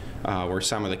 1930s, where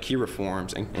some of the key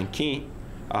reforms and key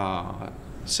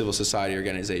civil society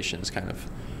organizations kind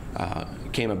of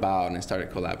came about and started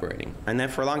collaborating. And then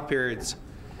for long periods,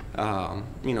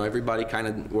 everybody kind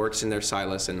of works in their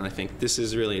silos, and I think this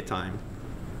is really a time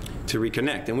to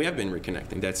reconnect, and we have been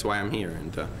reconnecting. That's why I'm here.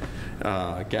 And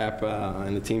GAP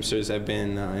and the Teamsters have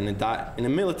been in a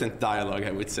militant dialogue,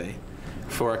 I would say,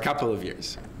 for a couple of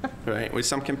years, right, with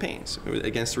some campaigns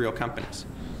against real companies.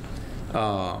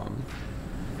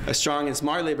 A strong and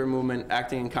smart labor movement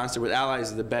acting in concert with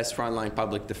allies is the best frontline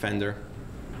public defender.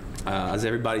 As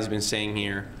everybody's been saying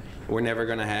here, we're never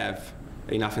going to have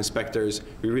enough inspectors.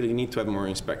 We really need to have more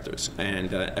inspectors.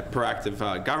 And a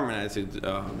proactive government attitude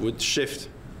would shift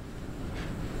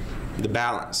the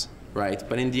balance, right?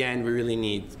 But in the end, we really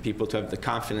need people to have the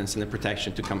confidence and the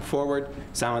protection to come forward.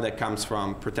 Some of that comes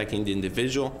from protecting the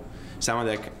individual. Some of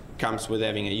that comes with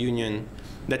having a union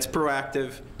that's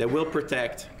proactive, that will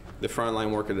protect the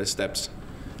frontline worker that steps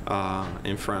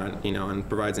in front, and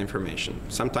provides information.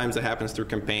 Sometimes that happens through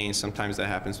campaigns. Sometimes that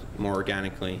happens more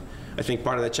organically. I think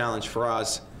part of the challenge for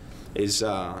us is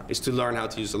to learn how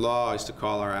to use the law, is to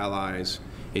call our allies,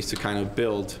 is to kind of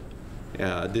build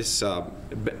this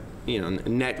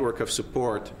network of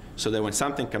support, so that when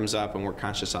something comes up and we're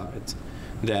conscious of it,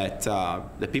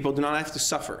 that people do not have to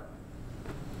suffer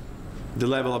the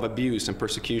level of abuse and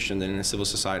persecution that in a civil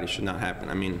society should not happen.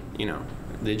 I mean,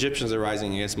 the Egyptians are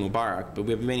rising against Mubarak, but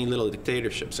we have many little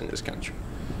dictatorships in this country.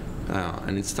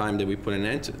 And it's time that we put an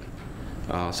end to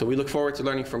it. So we look forward to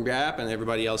learning from GAP and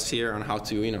everybody else here on how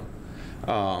to,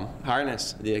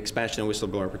 harness the expansion of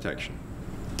whistleblower protection.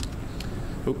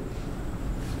 Oop.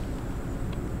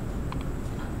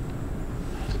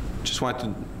 Just want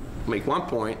to make one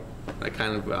point. I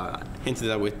kind of hinted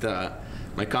at with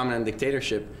my comment on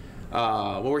dictatorship.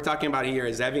 What we're talking about here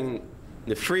is having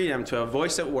the freedom to have a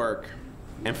voice at work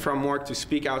and from work to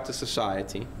speak out to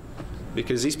society,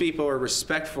 because these people are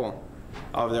respectful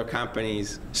of their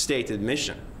company's stated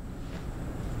mission,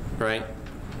 right?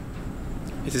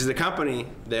 This is the company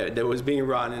that was being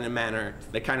run in a manner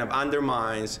that kind of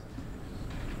undermines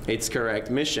its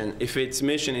correct mission, if its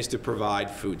mission is to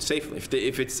provide food safely.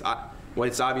 If it's what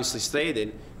it's obviously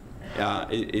stated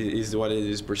is what it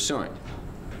is pursuing.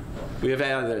 We have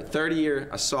had a 30-year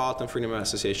assault on freedom of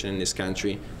association in this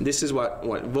country. This is what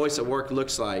voice at work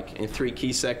looks like in 3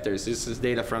 key sectors. This is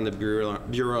data from the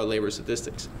Bureau of Labor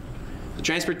Statistics. The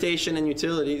transportation and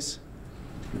utilities,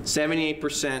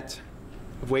 78%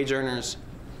 of wage earners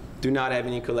do not have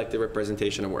any collective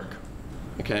representation at work,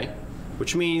 okay?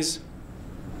 Which means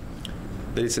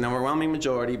that it's an overwhelming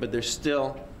majority, but there's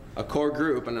still a core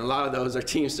group, and a lot of those are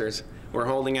Teamsters, who are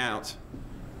holding out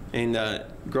in the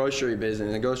grocery business,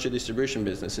 in the grocery distribution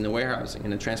business, in the warehousing,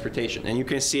 in the transportation. And you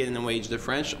can see it in the wage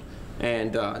differential.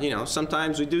 And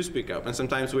sometimes we do speak up, and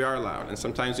sometimes we are loud, and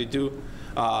sometimes we do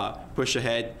push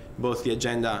ahead both the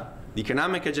agenda, the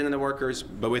economic agenda of the workers,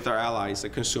 but with our allies, the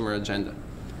consumer agenda.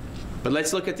 But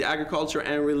let's look at the agriculture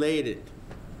and related.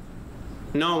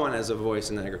 No one has a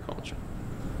voice in agriculture,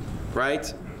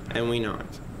 right? And we know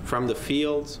it. From the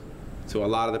fields to a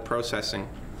lot of the processing,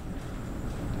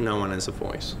 no one has a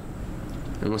voice.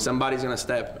 And when somebody's going to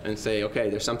step and say, okay,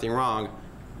 there's something wrong,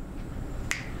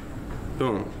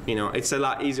 boom. You know, it's a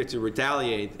lot easier to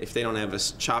retaliate if they don't have a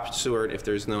chopped sword, if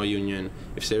there's no union,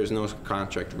 if there's no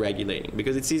contract regulating,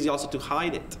 because it's easy also to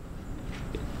hide it.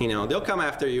 You know, they'll come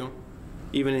after you,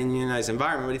 even in a unionized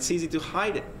environment, but it's easy to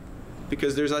hide it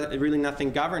because there's really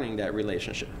nothing governing that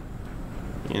relationship.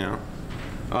 You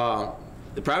know,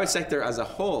 the private sector as a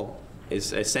whole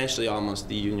is essentially almost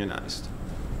deunionized.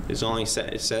 There's only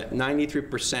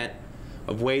 93%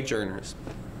 of wage earners,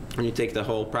 when you take the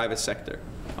whole private sector,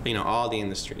 you know, all the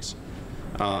industries,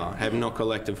 have no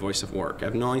collective voice of work,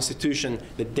 have no institution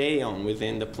that they own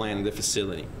within the plant of the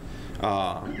facility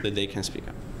that they can speak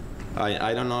up.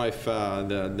 I don't know if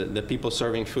the people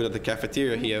serving food at the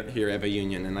cafeteria here have a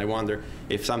union, and I wonder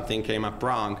if something came up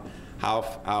wrong,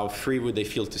 how free would they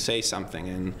feel to say something,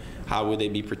 and how would they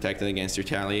be protected against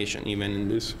retaliation, even in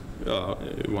this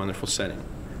wonderful setting.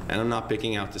 And I'm not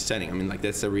picking out the setting. I mean, like,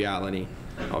 that's the reality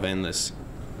of endless,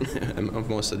 of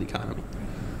most of the economy.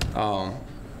 I'll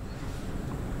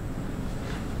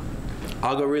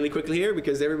go really quickly here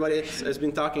because everybody has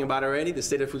been talking about already, the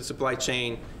state of food supply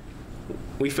chain.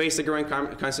 We face a growing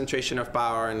concentration of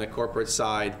power on the corporate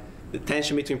side. The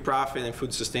tension between profit and food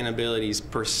sustainability is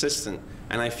persistent,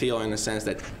 and I feel in the sense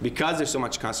that because there's so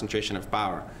much concentration of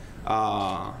power,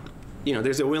 you know,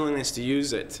 there's a willingness to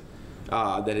use it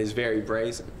that is very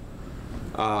brazen.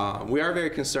 We are very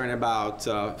concerned about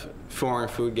foreign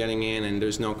food getting in, and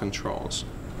there's no controls.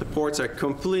 The ports are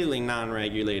completely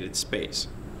non-regulated space,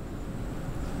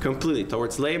 completely,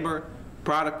 towards labor,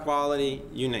 product quality,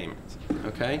 you name it,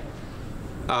 okay?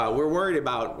 We're worried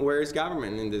about where is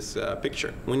government in this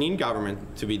picture. We need government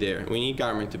to be there. We need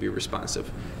government to be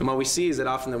responsive. And what we see is that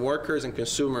often the workers and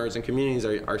consumers and communities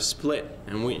are split,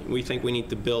 and we think we need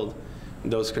to build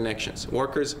those connections.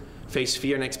 Workers face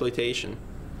fear and exploitation,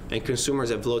 and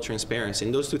consumers have low transparency,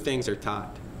 and those two things are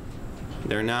tied.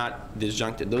 They're not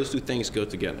disjuncted. Those two things go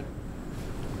together.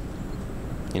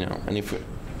 You know, and if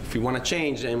we want to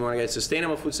change and we want to get a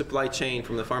sustainable food supply chain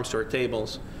from the farms to our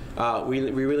tables, we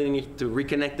really need to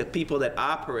reconnect the people that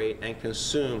operate and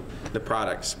consume the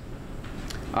products.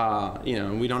 You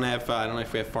know, we don't have, I don't know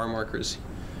if we have farm workers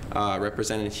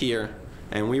represented here,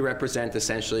 and we represent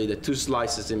essentially the two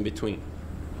slices in between.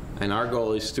 And our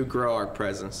goal is to grow our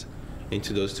presence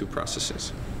into those two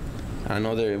processes. I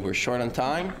know that we're short on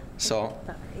time, so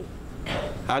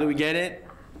how do we get it?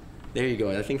 There you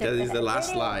go. I think that is the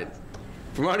last slide.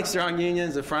 Promoting strong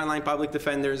unions, the frontline public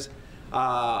defenders.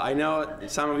 I know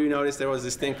some of you noticed there was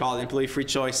this thing called Employee Free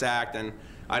Choice Act, and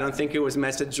I don't think it was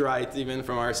messaged right even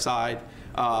from our side.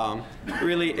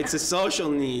 Really, it's a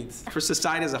social need for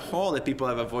society as a whole that people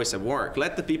have a voice at work.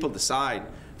 Let the people decide,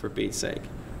 for Pete's sake,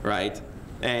 right?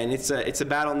 And it's a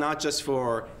battle not just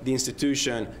for the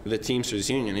institution, the Teamsters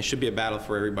Union. It should be a battle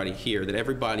for everybody here, that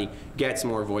everybody gets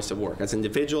more voice of work as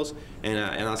individuals and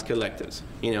as collectives.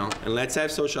 You know, and let's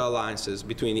have social alliances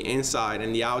between the inside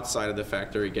and the outside of the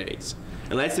factory gates.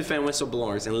 And let's defend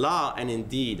whistleblowers in law and in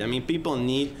deed. I mean, people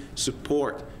need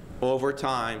support over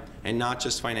time and not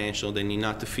just financial. They need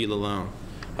not to feel alone.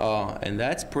 And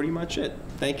that's pretty much it.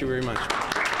 Thank you very much.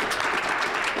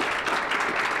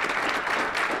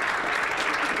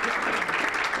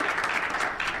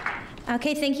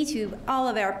 Okay, thank you to all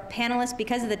of our panelists.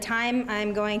 Because of the time,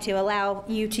 I'm going to allow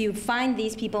you to find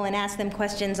these people and ask them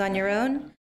questions on your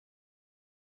own.